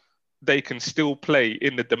they can still play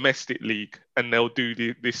in the domestic league and they'll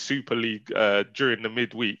do this Super League during the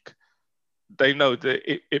midweek. They know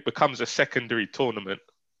that it becomes a secondary tournament,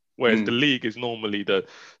 whereas the league is normally the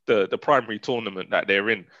primary tournament that they're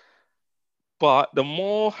in. But the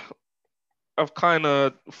more I've kind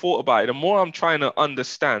of thought about it, the more I'm trying to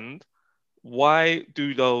understand, why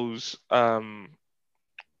do those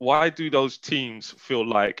teams feel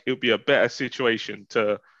like it would be a better situation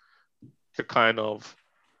to kind of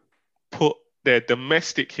put their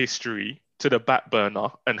domestic history to the back burner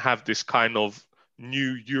and have this kind of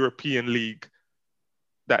new European league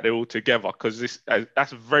that they're all together? Because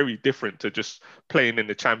that's very different to just playing in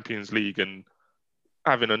the Champions League and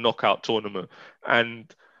having a knockout tournament.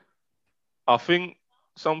 And I think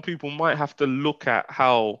some people might have to look at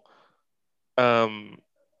how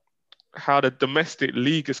the domestic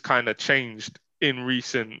league has kind of changed in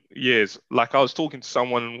recent years. Like, I was talking to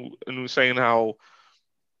someone and was saying how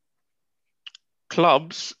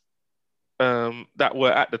clubs that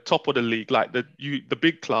were at the top of the league, like the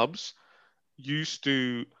big clubs, used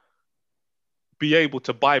to be able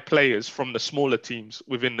to buy players from the smaller teams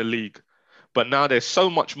within the league. But now there's so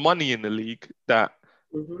much money in the league that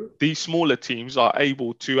these smaller teams are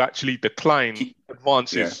able to actually decline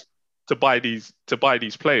advances to buy these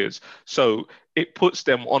players. So it puts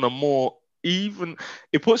them on a more even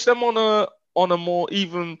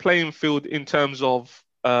playing field in terms of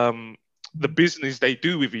the business they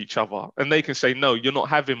do with each other. And they can say, no, you're not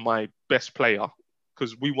having my best player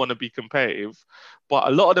because we want to be competitive. But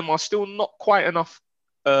a lot of them are still not quite enough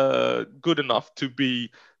good enough to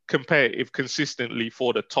be competitive consistently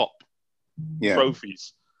for the top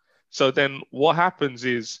trophies. So then what happens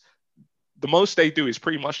is, the most they do is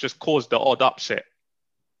pretty much just cause the odd upset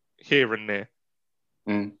here and there.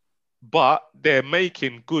 But they're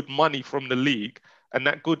making good money from the league, and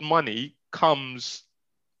that good money comes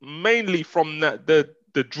mainly from the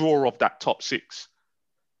draw of that top 6.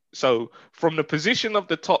 So from the position of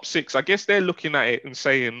the top 6, I guess they're looking at it and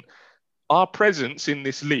saying, our presence in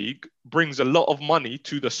this league brings a lot of money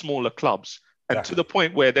to the smaller clubs. And to the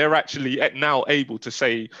point where they're actually now able to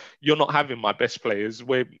say, you're not having my best players,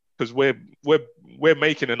 because we're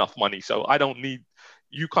making enough money, so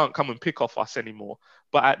you can't come and pick off us anymore.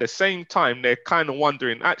 But at the same time, they're kind of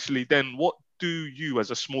wondering, actually, then what do you as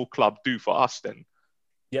a small club do for us then?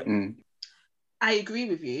 Yep. I agree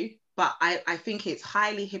with you, but I think it's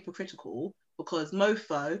highly hypocritical, because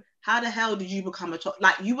Mofo, how the hell did you become a top?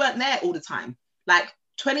 Like, you weren't there all the time. Like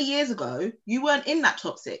 20 years ago, you weren't in that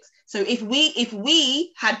top 6. So if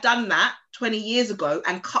we had done that 20 years ago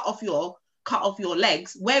and cut off your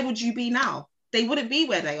legs, where would you be now? They wouldn't be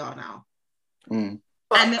where they are now. And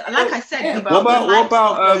like I said, what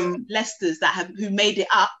about Leicester's who made it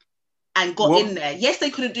up and got in there? Yes,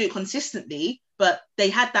 they couldn't do it consistently, but they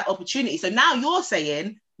had that opportunity. So now you're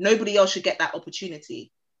saying nobody else should get that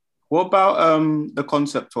opportunity. What about the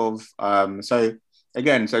concept of so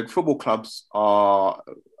football clubs are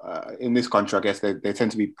in this country, I guess they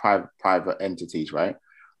tend to be private entities, right?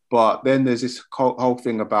 But then there's this whole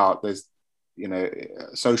thing about there's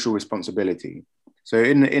social responsibility. So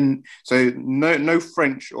no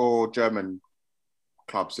French or German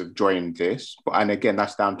clubs have joined this, and again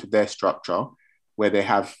that's down to their structure, where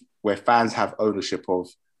fans have ownership of,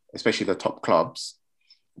 especially the top clubs.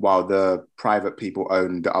 while the private people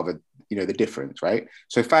own the other, the difference, right?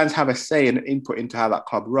 So fans have a say and input into how that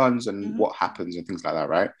club runs and what happens and things like that,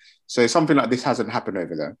 right? So something like this hasn't happened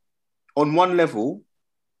over there. On one level,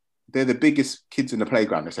 they're the biggest kids in the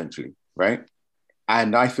playground, essentially, right?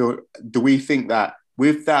 And I feel, do we think that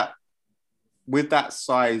with that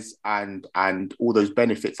size and all those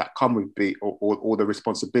benefits that come with all the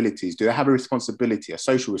responsibilities, do they have a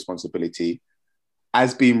social responsibility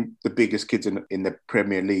as being the biggest kids in the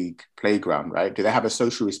Premier League playground, right? Do they have a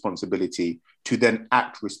social responsibility to then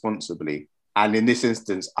act responsibly? And in this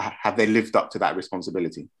instance, have they lived up to that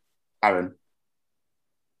responsibility? Aaron?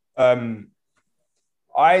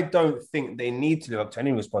 I don't think they need to live up to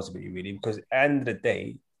any responsibility, really, because at the end of the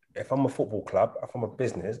day, if I'm a football club, if I'm a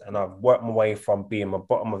business, and I've worked my way from being the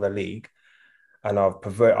bottom of the league, and I've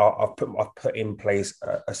put in place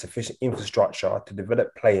a sufficient infrastructure to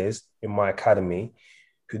develop players in my academy,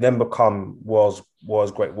 who then become world's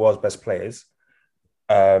best players.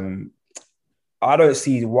 I don't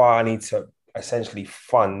see why I need to essentially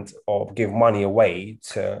fund or give money away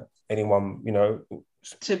to anyone,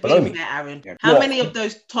 to be fair, Aaron. How many of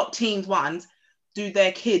those top teams ones do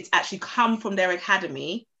their kids actually come from their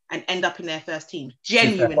academy and end up in their first team?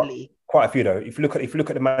 Genuinely. Quite a few though. If you look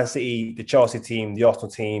at the Man City, the Chelsea team, the Arsenal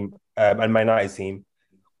team, and Man United team,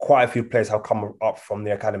 quite a few players have come up from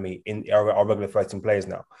the academy in our regular first team players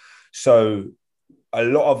now. So a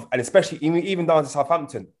lot of, and especially even down to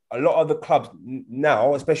Southampton, a lot of the clubs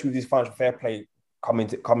now, especially with this financial fair play come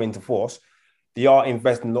into force, they are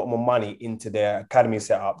investing a lot more money into their academy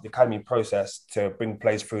setup, the academy process to bring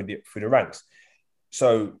players through the ranks.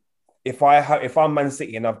 So if I'm Man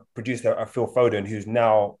City and I've produced a Phil Foden, who's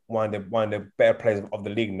now one of the better players of the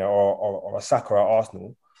league now, or a Saka at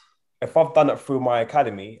Arsenal, if I've done it through my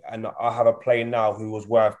academy and I have a player now who was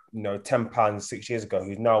worth £10 6 years ago,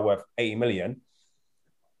 who's now worth 80 million,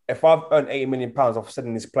 if I've earned 80 million pounds off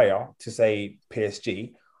sending this player to say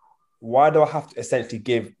PSG, why do I have to essentially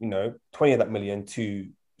give 20 of that million to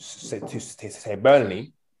say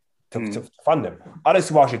Burnley to fund them? I don't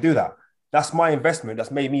see why I should do that. That's my investment. That's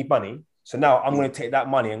made me money. So now I'm going to take that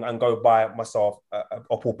money and go buy myself a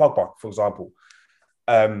Paul Pogba, for example.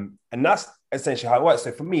 And that's essentially how it works.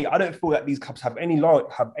 So for me, I don't feel that these clubs have any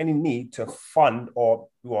need to fund but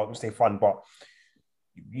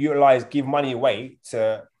give money away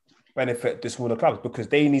to benefit the smaller clubs, because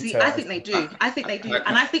they need to. I think they do.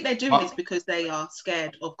 And I think they're doing this because they are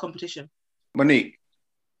scared of competition. Monique,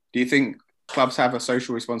 do you think clubs have a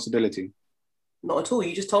social responsibility? Not at all.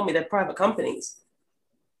 You just told me they're private companies.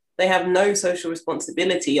 They have no social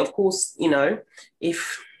responsibility. Of course,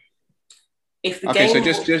 if the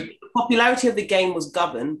the popularity of the game was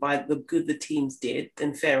governed by the good the teams did,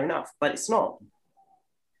 then fair enough. But it's not.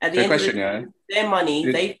 At the end of the day, their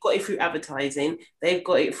money, they've got it through advertising. They've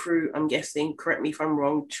got it through, I'm guessing, correct me if I'm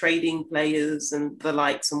wrong, trading players and the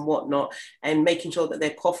likes and whatnot, and making sure that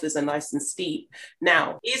their coffers are nice and steep.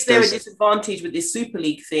 Now, is there a disadvantage with this Super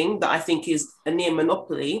League thing that I think is a near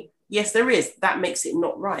monopoly? Yes, there is. That makes it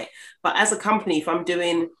not right. But as a company, if I'm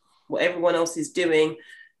doing what everyone else is doing,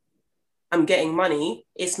 I'm getting money,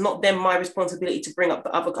 it's not then my responsibility to bring up the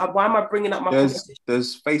other. Why am I bringing up my competition?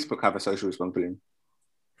 Does Facebook have a social responsibility?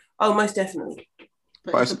 Oh, most definitely.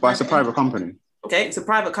 But it's a private company. Okay, it's a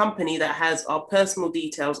private company that has our personal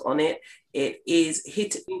details on it. It is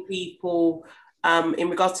hitting people in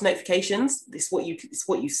regards to notifications. It's what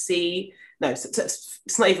you see. No,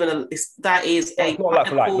 it's not even that is a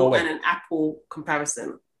Apple and an Apple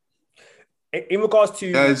comparison. In regards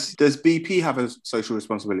to does BP have a social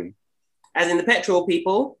responsibility? As in the petrol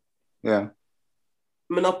people? Yeah.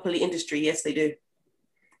 Monopoly industry, yes, they do.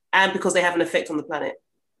 And because they have an effect on the planet.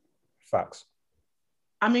 Facts.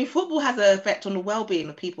 I mean, football has an effect on the well-being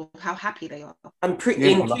of people, how happy they are. In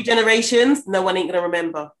 2 generations, no one ain't going to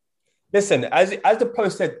remember. Listen, as the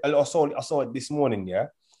post said, I saw it this morning, yeah?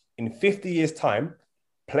 In 50 years' time,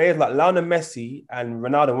 players like Lionel Messi and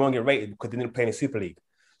Ronaldo won't get rated because they didn't play in the Super League.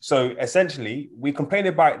 So essentially, we complain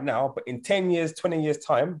about it now, but in 10 years, 20 years'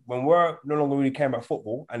 time, when we're no longer really caring about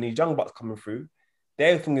football and these young bucks coming through,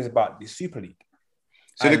 their thing is about the Super League.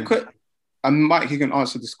 So and Mike, you can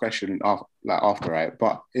answer this question after, right?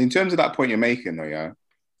 But in terms of that point you're making, though, yeah,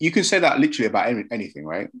 you can say that literally about anything,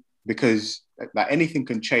 right? Because anything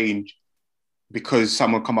can change because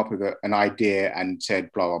someone come up with an idea and said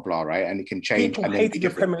blah blah blah, right? And it can change. People hated the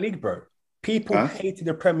Premier League, bro. People hated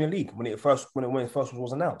the Premier League when it first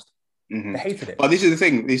was announced. Mm-hmm. They hated it. But this is the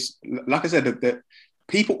thing. Like I said, that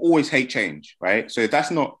people always hate change, right? So that's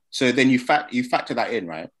not. So then you factor that in,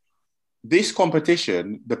 right? This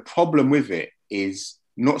competition, the problem with it is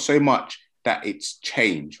not so much that it's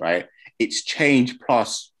change, right? It's change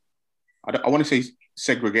plus I want to say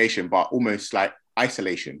segregation, but almost like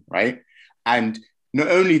isolation, right? And not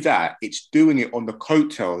only that, it's doing it on the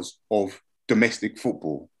coattails of domestic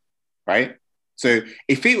football, right? So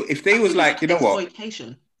if they was like, you know what,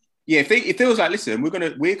 yeah, if they was like, listen, we're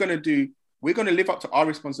gonna live up to our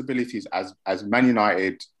responsibilities as Man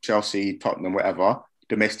United, Chelsea, Tottenham, whatever,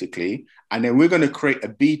 domestically, and then we're gonna create a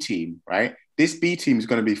B team, right? This B team is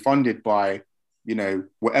gonna be funded by, you know,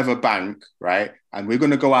 whatever bank, right? And we're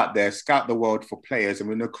gonna go out there, scout the world for players, and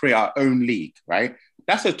we're gonna create our own league, right?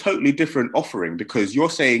 That's a totally different offering because you're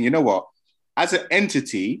saying, you know what, as an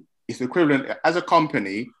entity, it's the equivalent as a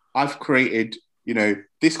company. I've created, you know,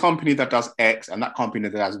 this company that does X and that company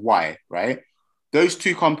that does Y, right? Those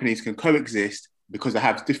two companies can coexist because they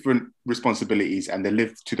have different responsibilities and they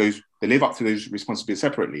live up to those responsibilities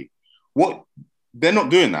separately. What they're not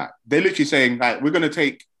doing that. They're literally saying like, we're going to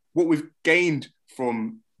take what we've gained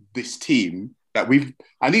from this team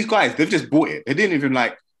and these guys, they've just bought it. They didn't even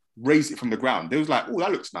like raise it from the ground. They was like, oh,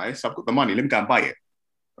 that looks nice. I've got the money. Let me go and buy it,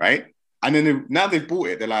 right? And then now they've bought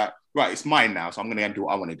it. They're like, right, it's mine now. So I'm going to do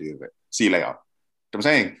what I want to do with it. See you later. You know what I'm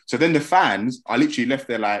saying? So then the fans are literally left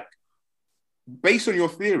there like, based on your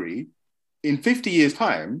theory, in 50 years'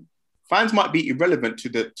 time, fans might be irrelevant to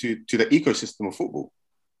the ecosystem of football.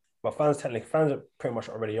 But fans pretty much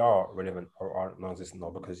already are relevant or are non-existent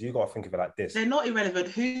now because you got to think of it like this. They're not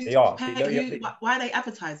irrelevant. They are. Why are they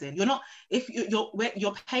advertising? You're not. If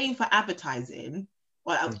you're paying for advertising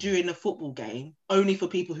during a football game only for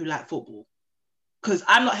people who like football. Because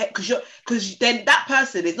I'm not. Because then that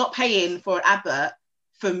person is not paying for an advert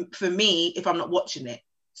for me if I'm not watching it.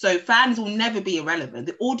 So fans will never be irrelevant.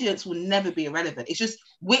 The audience will never be irrelevant. It's just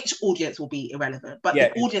which audience will be irrelevant. But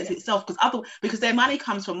the audience itself, because their money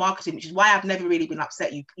comes from marketing, which is why I've never really been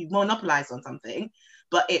upset. You monopolize on something,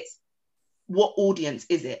 but it's what audience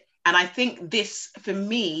is it? And I think this, for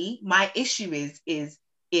me, my issue is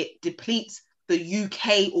it depletes the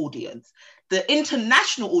UK audience. The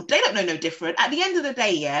international, they don't know no different. At the end of the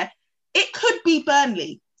day, yeah, it could be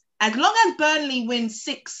Burnley. As long as Burnley wins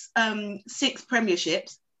six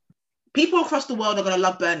premierships, people across the world are going to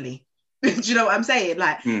love Burnley. Do you know what I'm saying?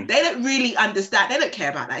 Like, they don't really understand. They don't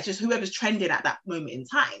care about that. It's just whoever's trending at that moment in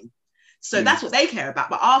time. So that's what they care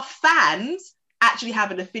about. But our fans actually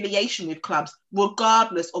have an affiliation with clubs,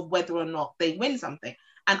 regardless of whether or not they win something.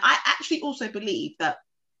 And I actually also believe that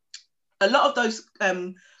a lot of those,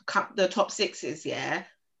 the top sixes, yeah,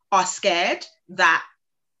 are scared that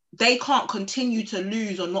they can't continue to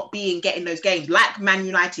lose or not getting those games, like Man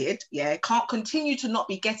United, yeah, can't continue to not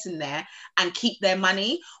be getting there and keep their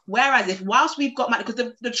money. Whereas whilst we've got money,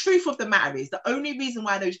 because the truth of the matter is the only reason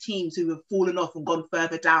why those teams who have fallen off and gone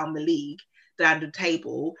further down the league, down the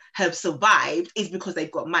table, have survived is because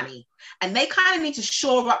they've got money. And they kind of need to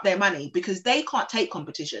shore up their money because they can't take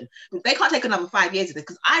competition. They can't take another 5 years of this,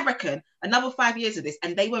 because I reckon another 5 years of this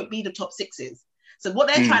and they won't be the top sixes. So what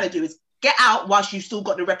they're trying to do is get out whilst you've still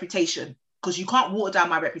got the reputation, because you can't water down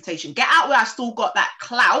my reputation. Get out where I've still got that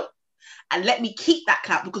clout and let me keep that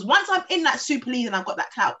clout, because once I'm in that Super League and I've got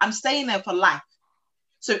that clout, I'm staying there for life.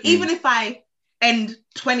 So even if I end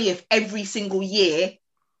 20th every single year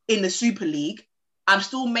in the Super League, I'm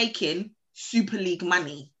still making Super League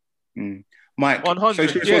money. Mike, 100,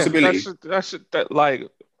 social responsibility. That's like,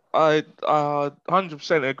 I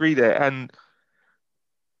 100% agree there. And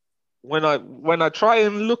when I try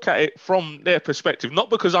and look at it from their perspective, not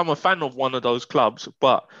because I'm a fan of one of those clubs,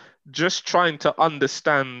 but just trying to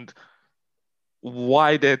understand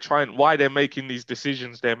why they're making these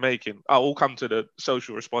decisions they're making. I will come to the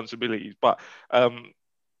social responsibilities, but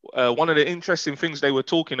one of the interesting things they were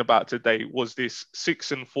talking about today was this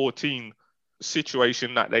 6 and 14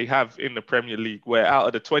 situation that they have in the Premier League, where out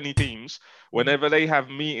of the 20 teams, whenever they have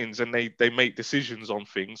meetings and they make decisions on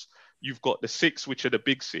things, you've got the 6, which are the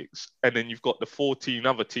big 6, and then you've got the 14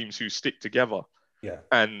 other teams who stick together. Yeah.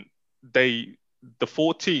 And the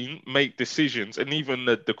 14 make decisions, and even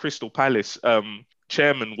the Crystal Palace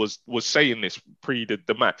chairman was saying this pre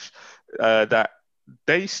the match, that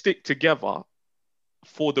they stick together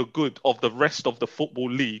for the good of the rest of the football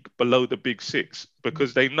league below the big 6,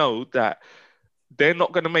 because they know that they're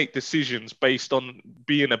not going to make decisions based on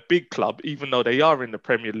being a big club, even though they are in the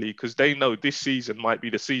Premier League, because they know this season might be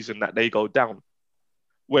the season that they go down.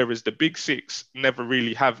 Whereas the big 6 never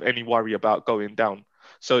really have any worry about going down.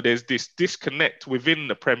 So there's this disconnect within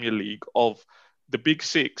the Premier League of the big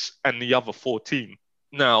 6 and the other 14.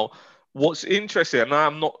 Now, what's interesting, and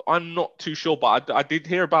I'm not too sure, but I did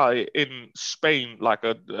hear about it in Spain like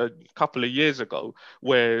a couple of years ago,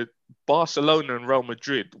 where Barcelona and Real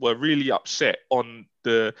Madrid were really upset on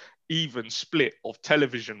the even split of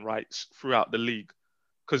television rights throughout the league,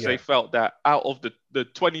 because they felt that out of the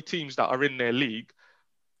 20 teams that are in their league,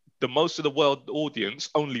 the most of the world audience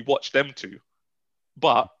only watch them two.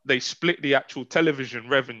 But they split the actual television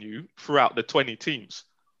revenue throughout the 20 teams.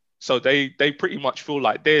 So they pretty much feel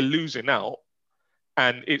like they're losing out.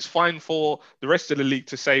 And it's fine for the rest of the league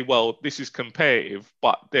to say, well, this is competitive,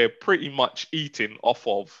 but they're pretty much eating off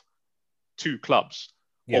of two clubs.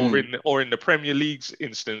 Or in the Premier League's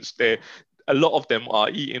instance, a lot of them are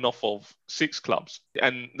eating off of 6 clubs.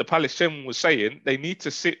 And the Palace chairman was saying they need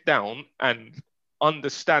to sit down and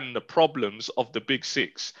understand the problems of the big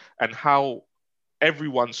 6 and how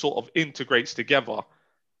everyone sort of integrates together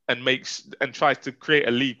and tries to create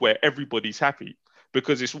a league where everybody's happy.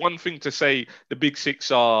 Because it's one thing to say the big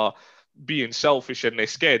 6 are being selfish and they're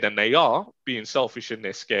scared, and they are being selfish and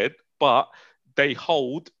they're scared, but they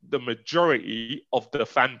hold the majority of the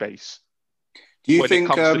fan base. Do you when think,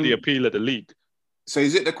 it comes to the appeal of the league? So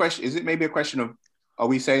is it maybe a question of, are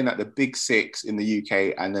we saying that the big 6 in the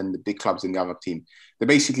UK and then the big clubs in the other team, they're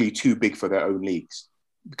basically too big for their own leagues?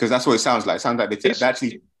 Because that's what it sounds like. It sounds like they're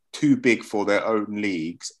actually too big for their own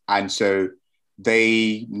leagues. And so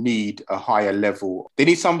they need a higher level. They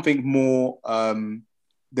need something more.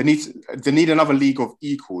 They need another league of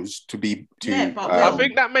equals to be. I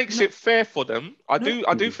think that makes it fair for them. I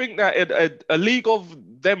do think that a league of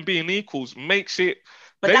them being equals makes it.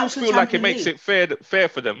 They will feel like it makes it fair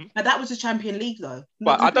for them. But that was the Champions League, though.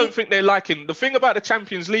 But I don't think they're liking. The thing about the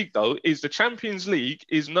Champions League, though, is the Champions League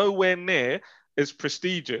is nowhere near as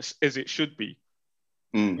prestigious as it should be.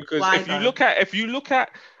 Because if you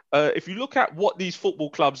look at what these football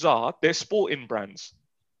clubs are, they're sporting brands.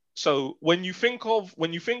 So when you think of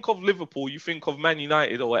Liverpool, you think of Man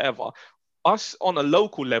United or whatever. Us on a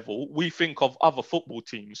local level, we think of other football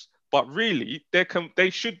teams, but really they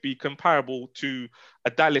should be comparable to a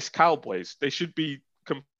Dallas Cowboys. They should be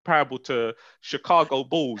comparable to Chicago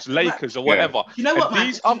Bulls, Lakers, or whatever. You know what,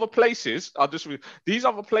 these other places, other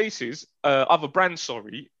brands,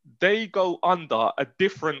 they go under a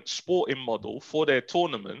different sporting model for their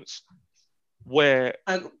tournaments, where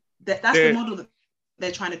that's the model that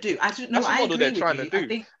they're trying to do. I don't know. I agree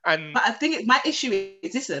with you. But I think my issue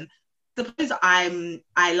is, listen, the point is I'm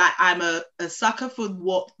a sucker for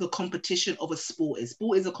what the competition of a sport is.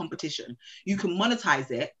 Sport is a competition. You can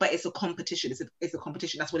monetize it, but it's a competition. It's a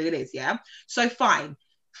competition. That's what it is. Yeah. So fine,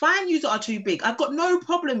 you are too big. I've got no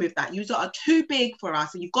problem with that. You are too big for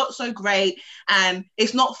us, and you've got so great, and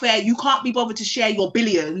it's not fair. You can't be bothered to share your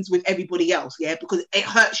billions with everybody else. Yeah, because it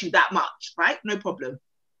hurts you that much, right? No problem.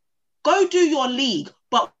 Go do your league.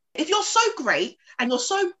 But if you're so great and you're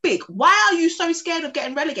so big, why are you so scared of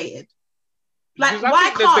getting relegated? Like,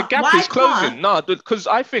 why can't the gap is closing? No, because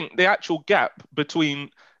I think the actual gap between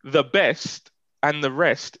the best and the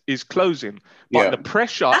rest is closing, but the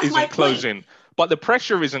pressure isn't closing. But the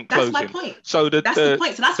pressure isn't closing. That's my point. So that's the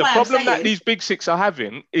point. So that's the problem that these big 6 are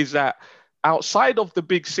having is that outside of the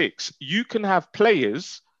big 6, you can have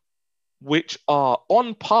players which are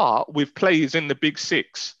on par with players in the big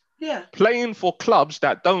 6. Yeah. Playing for clubs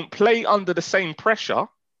that don't play under the same pressure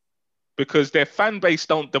because their fan base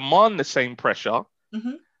don't demand the same pressure,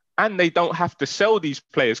 and they don't have to sell these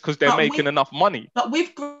players because they're making enough money. But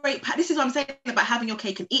with this is what I'm saying about having your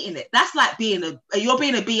cake and eating it. That's like you're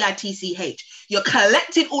being a BITCH. You're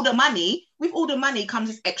collecting all the money. With all the money comes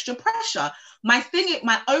this extra pressure.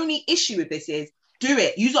 My only issue with this is, do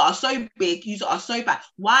it. You are so big. You are so bad.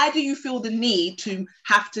 Why do you feel the need to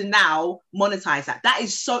have to now monetize that? That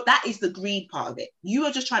is the greed part of it. You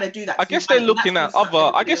are just trying to do that. I guess they're looking at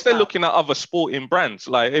other sporting brands.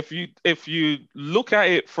 Like if you look at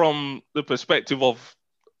it from the perspective of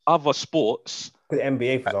other sports, the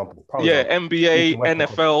NBA, for example. NBA,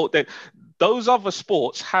 NFL. Those other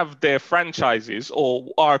sports have their franchises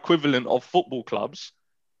or are equivalent of football clubs,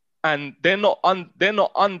 and they're not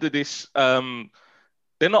under this.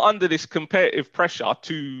 They're not under this competitive pressure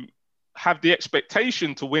to have the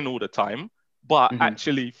expectation to win all the time, but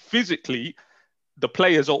actually physically, the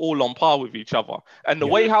players are all on par with each other. And the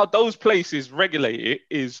way how those places regulate it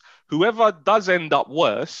is whoever does end up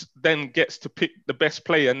worse then gets to pick the best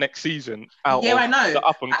player next season out of the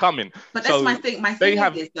up and coming. But that's my thing. My thing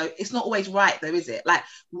is though, it's not always right though, is it? Like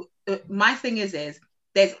my thing is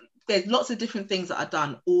there's lots of different things that are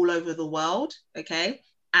done all over the world, okay?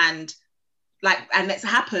 And that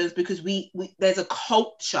happens because we there's a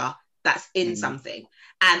culture that's in something.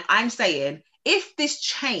 And I'm saying, if this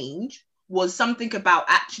change was something about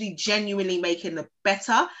actually genuinely making it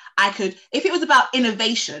better, if it was about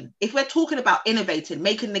innovation, if we're talking about innovating,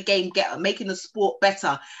 making the game better, making the sport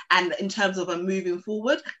better, and in terms of moving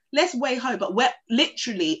forward, let's way home. But we're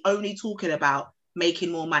literally only talking about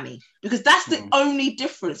making more money, because that's the only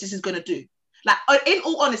difference this is going to do. Like, in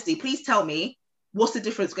all honesty, please tell me, what's the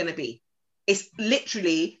difference going to be? It's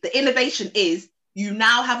literally, the innovation is you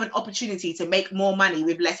now have an opportunity to make more money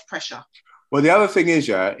with less pressure. Well, the other thing is,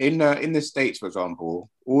 in the States, for example,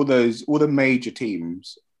 all the major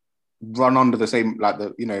teams run under the same, like, the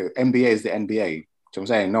NBA is the NBA. So I'm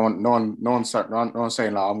saying no one's saying, like,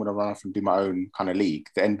 I'm going to run off and do my own kind of league.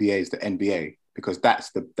 The NBA is the NBA, because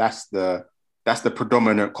that's the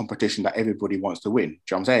predominant competition that everybody wants to win. Do you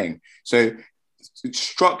know what I'm saying? So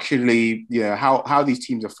structurally, how these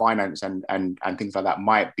teams are financed and things like that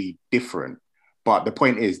might be different. But the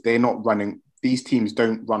point is, they're not running. These teams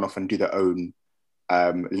don't run off and do their own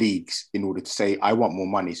leagues in order to say, I want more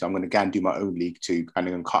money, so I'm going to go and do my own league too, and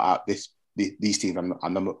then cut out these teams. I'm not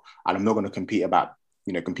going to compete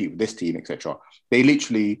with this team, etc. They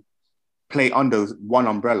literally play under one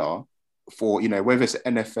umbrella for, whether it's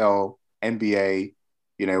NFL, NBA,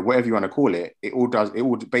 whatever you want to call it. It all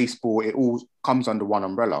baseball. It all comes under one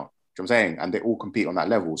umbrella. You know what I'm saying? And they all compete on that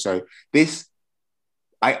level. So this.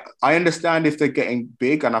 I understand if they're getting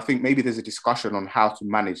big, and I think maybe there's a discussion on how to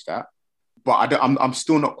manage that, but I'm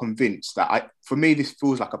still not convinced that for me, this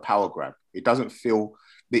feels like a power grab. It doesn't feel,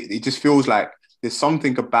 it just feels like there's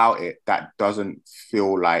something about it that doesn't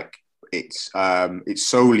feel like it's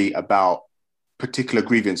solely about particular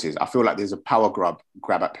grievances. I feel like there's a power grab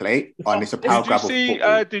at play, and it's a power grab of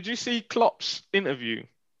football. Did you see Klopp's interview?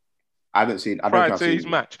 I haven't seen. I don't prior think I've to seen his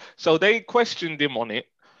match. So they questioned him on it.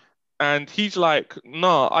 And he's like,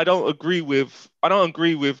 no, I don't agree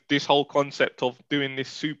with this whole concept of doing this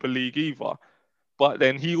Super League either. But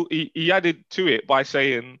then he added to it by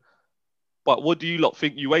saying, but what do you lot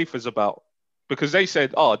think UEFA's about? Because they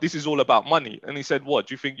said, oh, this is all about money. And he said, what,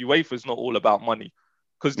 do you think UEFA's not all about money?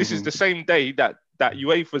 Because this is the same day that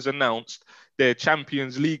UEFA's announced their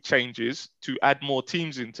Champions League changes to add more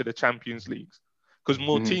teams into the Champions League. Because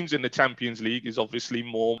more teams in the Champions League is obviously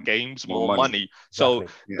more games, more money. So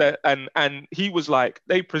and he was like,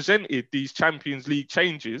 they presented these Champions League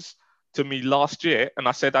changes to me last year, and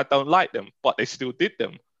I said I don't like them, but they still did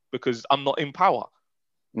them because I'm not in power.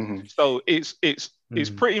 So it's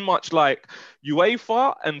pretty much like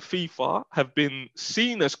UEFA and FIFA have been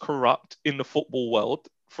seen as corrupt in the football world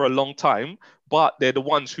for a long time, but they're the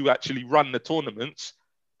ones who actually run the tournaments.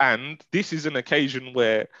 And this is an occasion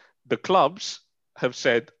where the clubs have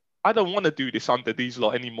said, I don't want to do this under these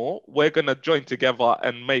lot anymore. We're going to join together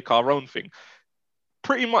and make our own thing.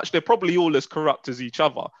 Pretty much, they're probably all as corrupt as each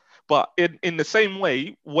other. But in the same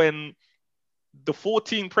way, when the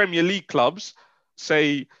 14 Premier League clubs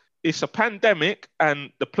say it's a pandemic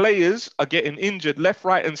and the players are getting injured left,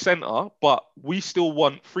 right, and centre, but we still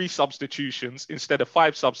want 3 substitutions instead of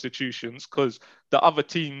 5 substitutions because the other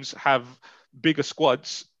teams have bigger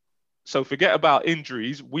squads. So forget about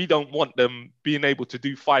injuries. We don't want them being able to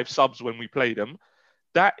do 5 subs when we play them.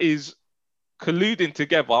 That is colluding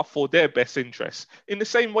together for their best interests. In the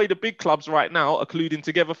same way, the big clubs right now are colluding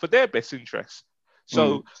together for their best interests.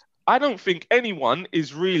 So I don't think anyone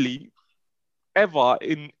is really ever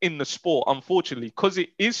in the sport, unfortunately, because it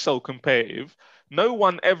is so competitive. No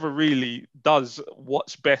one ever really does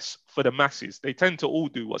what's best for the masses. They tend to all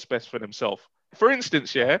do what's best for themselves. For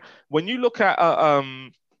instance, when you look at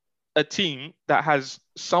a team that has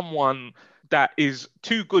someone that is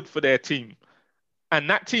too good for their team, and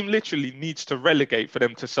that team literally needs to relegate for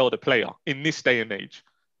them to sell the player in this day and age.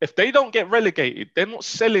 If they don't get relegated, they're not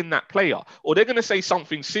selling that player, or they're going to say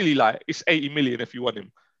something silly like, it's 80 million if you want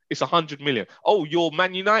him. It's 100 million. Oh, you're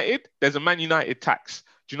Man United? There's a Man United tax.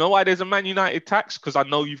 Do you know why there's a Man United tax? Because I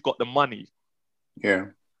know you've got the money. Yeah.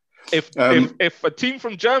 If a team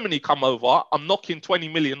from Germany come over, I'm knocking 20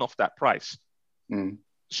 million off that price.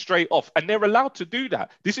 Straight off. And they're allowed to do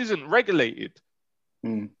that. This isn't regulated.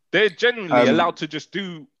 They're genuinely allowed to just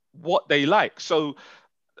do what they like. So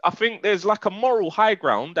I think there's like a moral high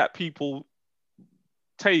ground that people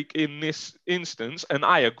take in this instance, and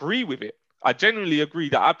I agree with it. I genuinely agree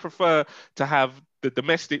that I prefer to have the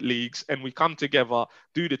domestic leagues and we come together,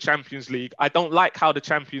 do the Champions League. I don't like how the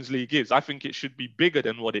Champions League is. I think it should be bigger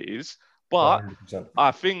than what it is. But 100%.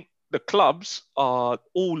 I think the clubs are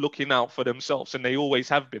all looking out for themselves, and they always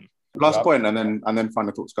have been. Last point, and then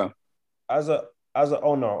final thoughts go. As an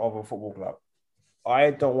owner of a football club,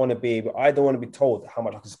 I don't want to be told how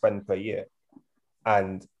much I can spend per year.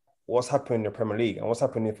 And what's happening in the Premier League and what's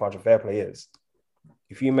happening in financial fair play is,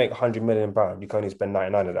 if you make £100 million, you can only spend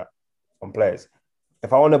 99 of that on players.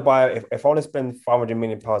 If I want to spend £500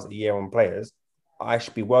 million a year on players, I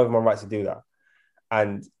should be well within my right to do that.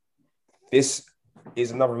 And this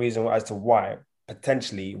is another reason as to why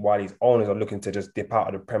potentially why these owners are looking to just dip out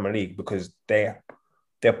of the Premier League, because their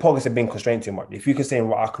pockets have been constrained too much. If you can say,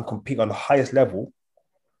 well, I can compete on the highest level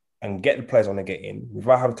and get the players I want to get in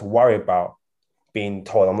without having to worry about being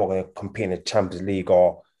told I'm not going to compete in the Champions League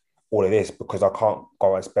or all of this because I can't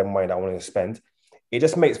go and spend money that I want to spend. It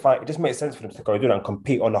just makes sense for them to go do that and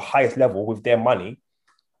compete on the highest level with their money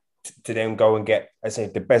to then go and get, let's say,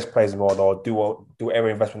 the best players in the world, or do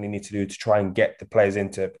every investment they need to do to try and get the players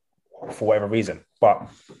into for whatever reason. But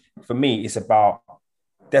for me, it's about,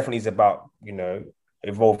 you know,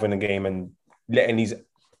 evolving the game and letting these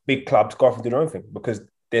big clubs go off and do their own thing, because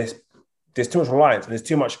there's too much reliance and there's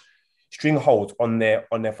too much string hold on their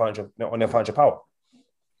financial power.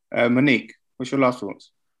 Monique, what's your last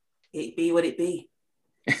thoughts? It be what it be.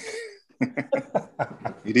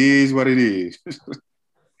 It is what it is.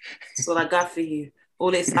 That's all I got for you.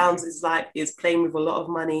 All it sounds is like it's playing with a lot of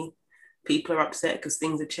money. People are upset because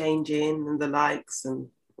things are changing and the likes and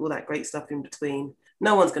all that great stuff in between.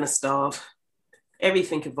 No one's going to starve.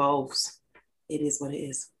 Everything evolves. It is what it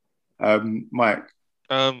is. Mike?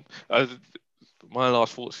 My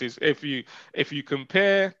last thoughts is if you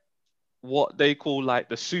compare what they call like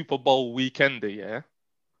the Super Bowl weekender, yeah,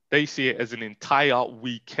 they see it as an entire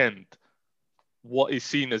weekend, what is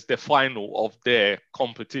seen as the final of their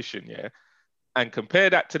competition, yeah, and compare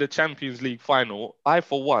that to the Champions League final. I,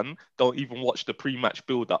 for one, don't even watch the pre-match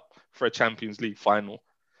build-up for a Champions League final.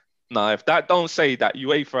 Now, if that don't say that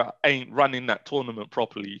UEFA ain't running that tournament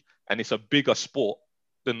properly and it's a bigger sport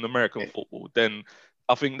than American football, then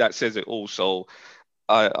I think that says it all. So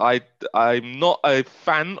I'm not a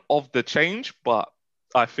fan of the change, but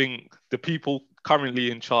I think the people currently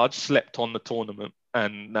in charge slept on the tournament,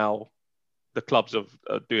 and now the clubs are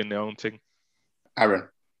doing their own thing. Aaron?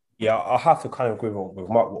 Yeah, I have to kind of agree with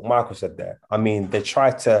what Michael said there. I mean, they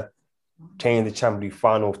tried to change the Champions League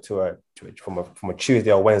final from a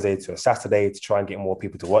Tuesday or Wednesday to a Saturday to try and get more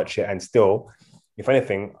people to watch it. And still, if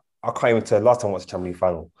anything, I can't even tell last time I watched the Champions League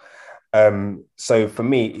final. So for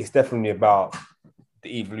me, it's definitely about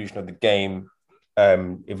the evolution of the game,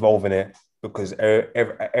 evolving it, because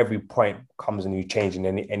every point comes a new change in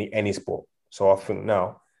any sport. So I think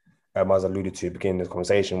now, as I alluded to at the beginning of the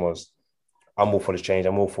conversation, was I'm all for the change.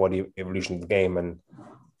 I'm all for the evolution of the game, and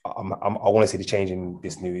I want to see the change in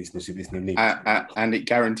this new league. And it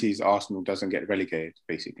guarantees Arsenal doesn't get relegated,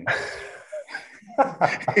 basically.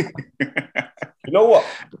 You know what?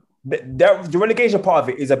 The relegation part of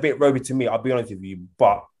it is a bit ropey to me, I'll be honest with you,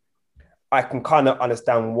 but I can kind of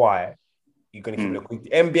understand why you're going to keep it. The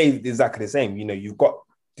NBA is exactly the same. You know, you've got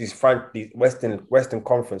these Western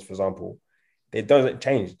Conference, for example. It doesn't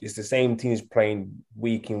change. It's the same teams playing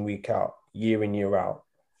week in, week out, year in, year out.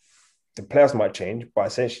 The players might change, but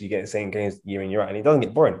essentially you get the same games year in, year out, and it doesn't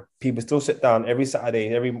get boring. People still sit down every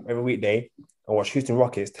Saturday, every weekday, and watch Houston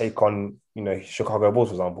Rockets take on, you know, Chicago Bulls,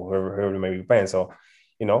 for example, whoever they may be playing. So,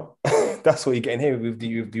 you know, that's what you're getting here with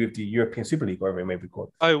the European Super League, whatever it may be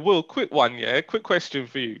called. Oh, Will, quick one, yeah? Quick question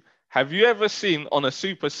for you. Have you ever seen on a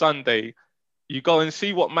Super Sunday, you go and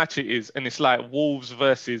see what match it is, and it's like Wolves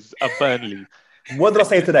versus a Burnley? What did I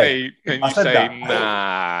say today? And you say,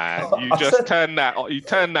 nah, you just turn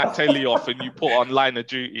that telly off and you put on Line of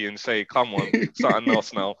Duty and say, come on, something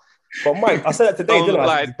else now. But Mike, I said that today, didn't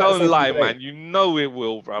I? Don't lie, man. You know it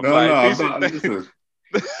will, bro. No, listen.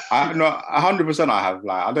 I 100% I have.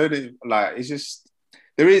 Like, I don't like. It's just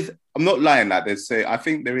there is. I'm not lying. Like, I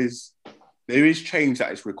think there is change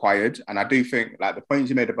that is required, and I do think like the points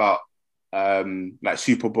you made about like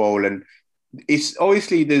Super Bowl, and it's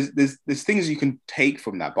obviously there's things you can take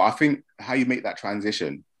from that, but I think how you make that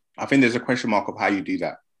transition, I think there's a question mark of how you do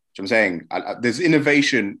that. I'm saying there's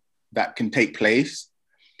innovation that can take place,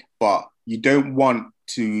 but you don't want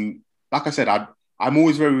to. Like I said, I'm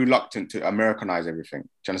always very reluctant to Americanize everything. Do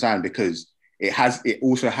you understand? Because it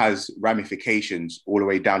also has ramifications all the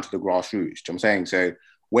way down to the grassroots. Do you know what I'm saying? So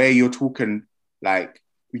where you're talking like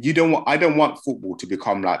I don't want football to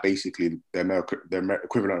become like basically the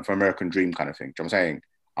equivalent of American dream kind of thing. Do you know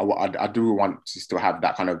what I'm saying? I do want to still have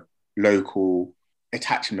that kind of local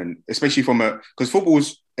attachment, especially because football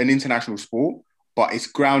is an international sport, but it's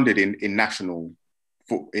grounded in national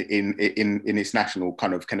in its national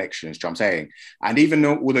kind of connections. Do you know what I'm saying? And even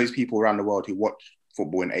though all those people around the world who watch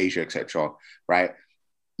football in Asia, etc., right?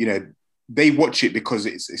 You know, they watch it because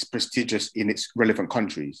it's prestigious in its relevant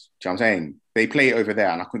countries. Do you know what I'm saying? They play it over there,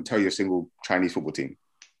 and I couldn't tell you a single Chinese football team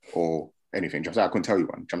or anything. Do you know what I'm saying? I couldn't tell you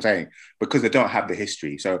one. Do you know what I'm saying? Because they don't have the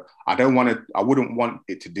history. So I wouldn't want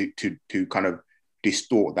it to kind of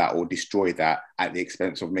distort that or destroy that at the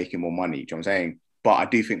expense of making more money. Do you know what I'm saying? But I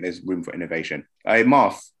do think there's room for innovation. Hey,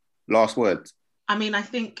 Marth, last word. I mean, I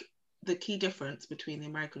think the key difference between the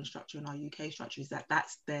American structure and our UK structure is that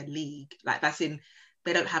that's their league. Like that's in,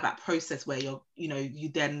 they don't have that process where the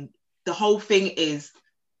whole thing is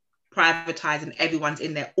privatized and everyone's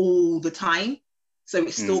in there all the time. So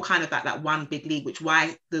it's still kind of like that one big league, which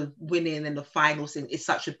why the winning and the finals thing is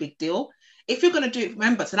such a big deal. If you're going to do it,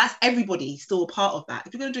 remember, so that's everybody still a part of that.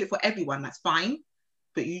 If you're going to do it for everyone, that's fine.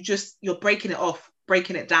 But you're breaking it off,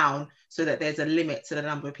 breaking it down so that there's a limit to the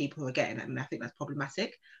number of people who are getting it. And I think that's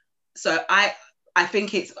problematic. So I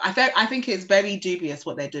think it's very dubious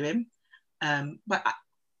what they're doing. But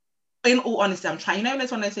in all honesty, I'm trying,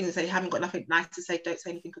 there's one of those things that say you haven't got nothing nice to say, don't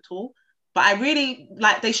say anything at all. But I really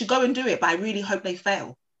they should go and do it, but I really hope they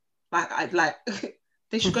fail.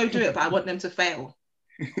 They should go do it, but I want them to fail.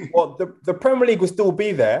 Well, the Premier League will still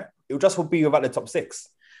be there. It will just be without the top 6.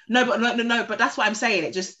 No, but that's what I'm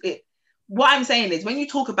saying. What I'm saying is when you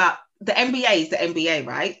talk about the NBA is the NBA,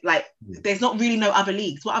 right? Like there's not really no other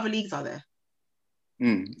leagues. What other leagues are there?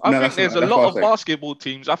 I think there's a lot of basketball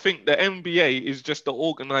teams. I think the NBA is just the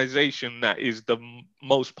organization that is the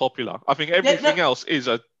most popular. I think everything else is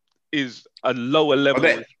a lower level.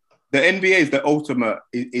 The NBA is the ultimate,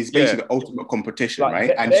 is basically the ultimate competition,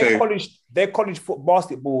 right? Their college football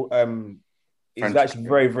basketball is actually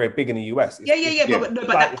very, very big in the US.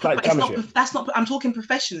 That's not. I'm talking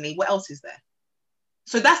professionally. What else is there?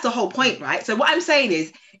 So that's the whole point, right? So what I'm saying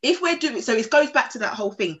is, if we're doing, so it goes back to that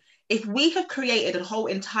whole thing. If we have created a whole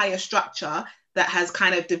entire structure that has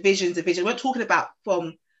kind of divisions, we're talking about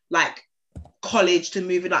from like college to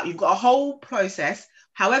moving up. You've got a whole process,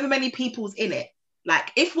 however many people's in it.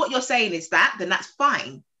 Like if what you're saying is that, then that's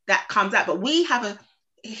fine. That comes out. But we have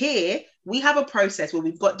a process where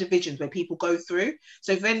we've got divisions where people go through.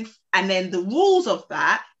 So then the rules of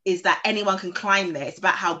that is that anyone can climb there. It's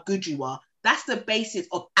about how good you are. That's the basis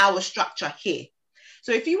of our structure here.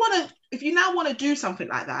 So if you now want to do something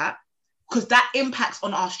like that, because that impacts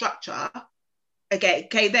on our structure,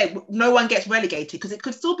 then no one gets relegated because it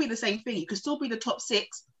could still be the same thing. You could still be the top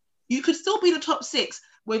 6. You could still be the top 6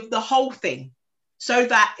 with the whole thing. So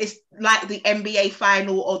that it's like the NBA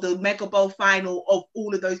final or the Mega Bowl final of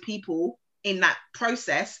all of those people in that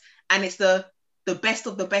process. And it's the best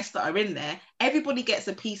of the best that are in there. Everyone gets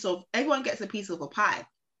a piece of a pie.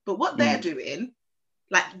 But what they're doing,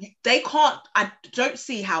 like they can't, I don't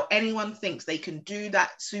see how anyone thinks they can do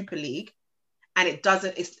that Super League and it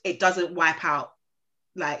doesn't wipe out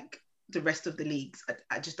like the rest of the leagues.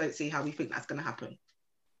 I just don't see how we think that's going to happen.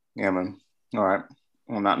 Yeah, man. All right.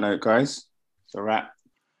 On that note, guys, it's a wrap.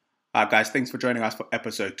 All right, guys, thanks for joining us for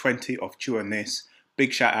episode 20 of Chew on This.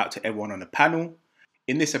 Big shout out to everyone on the panel.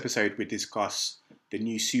 In this episode, we discuss the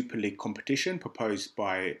new Super League competition proposed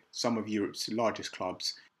by some of Europe's largest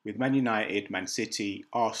clubs, with Man United, Man City,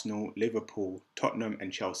 Arsenal, Liverpool, Tottenham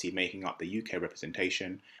and Chelsea making up the UK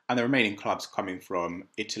representation, and the remaining clubs coming from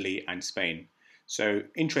Italy and Spain. So,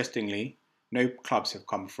 interestingly, no clubs have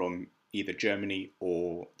come from either Germany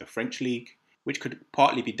or the French League, which could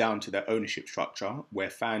partly be down to their ownership structure, where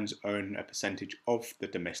fans own a percentage of the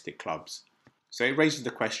domestic clubs. So it raises the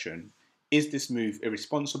question, is this move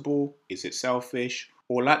irresponsible? Is it selfish?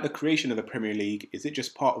 Or like the creation of the Premier League, is it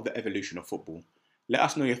just part of the evolution of football? Let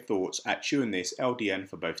us know your thoughts at ChewingThis LDN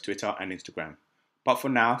for both Twitter and Instagram. But for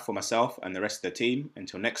now, for myself and the rest of the team,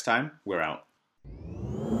 until next time, we're out.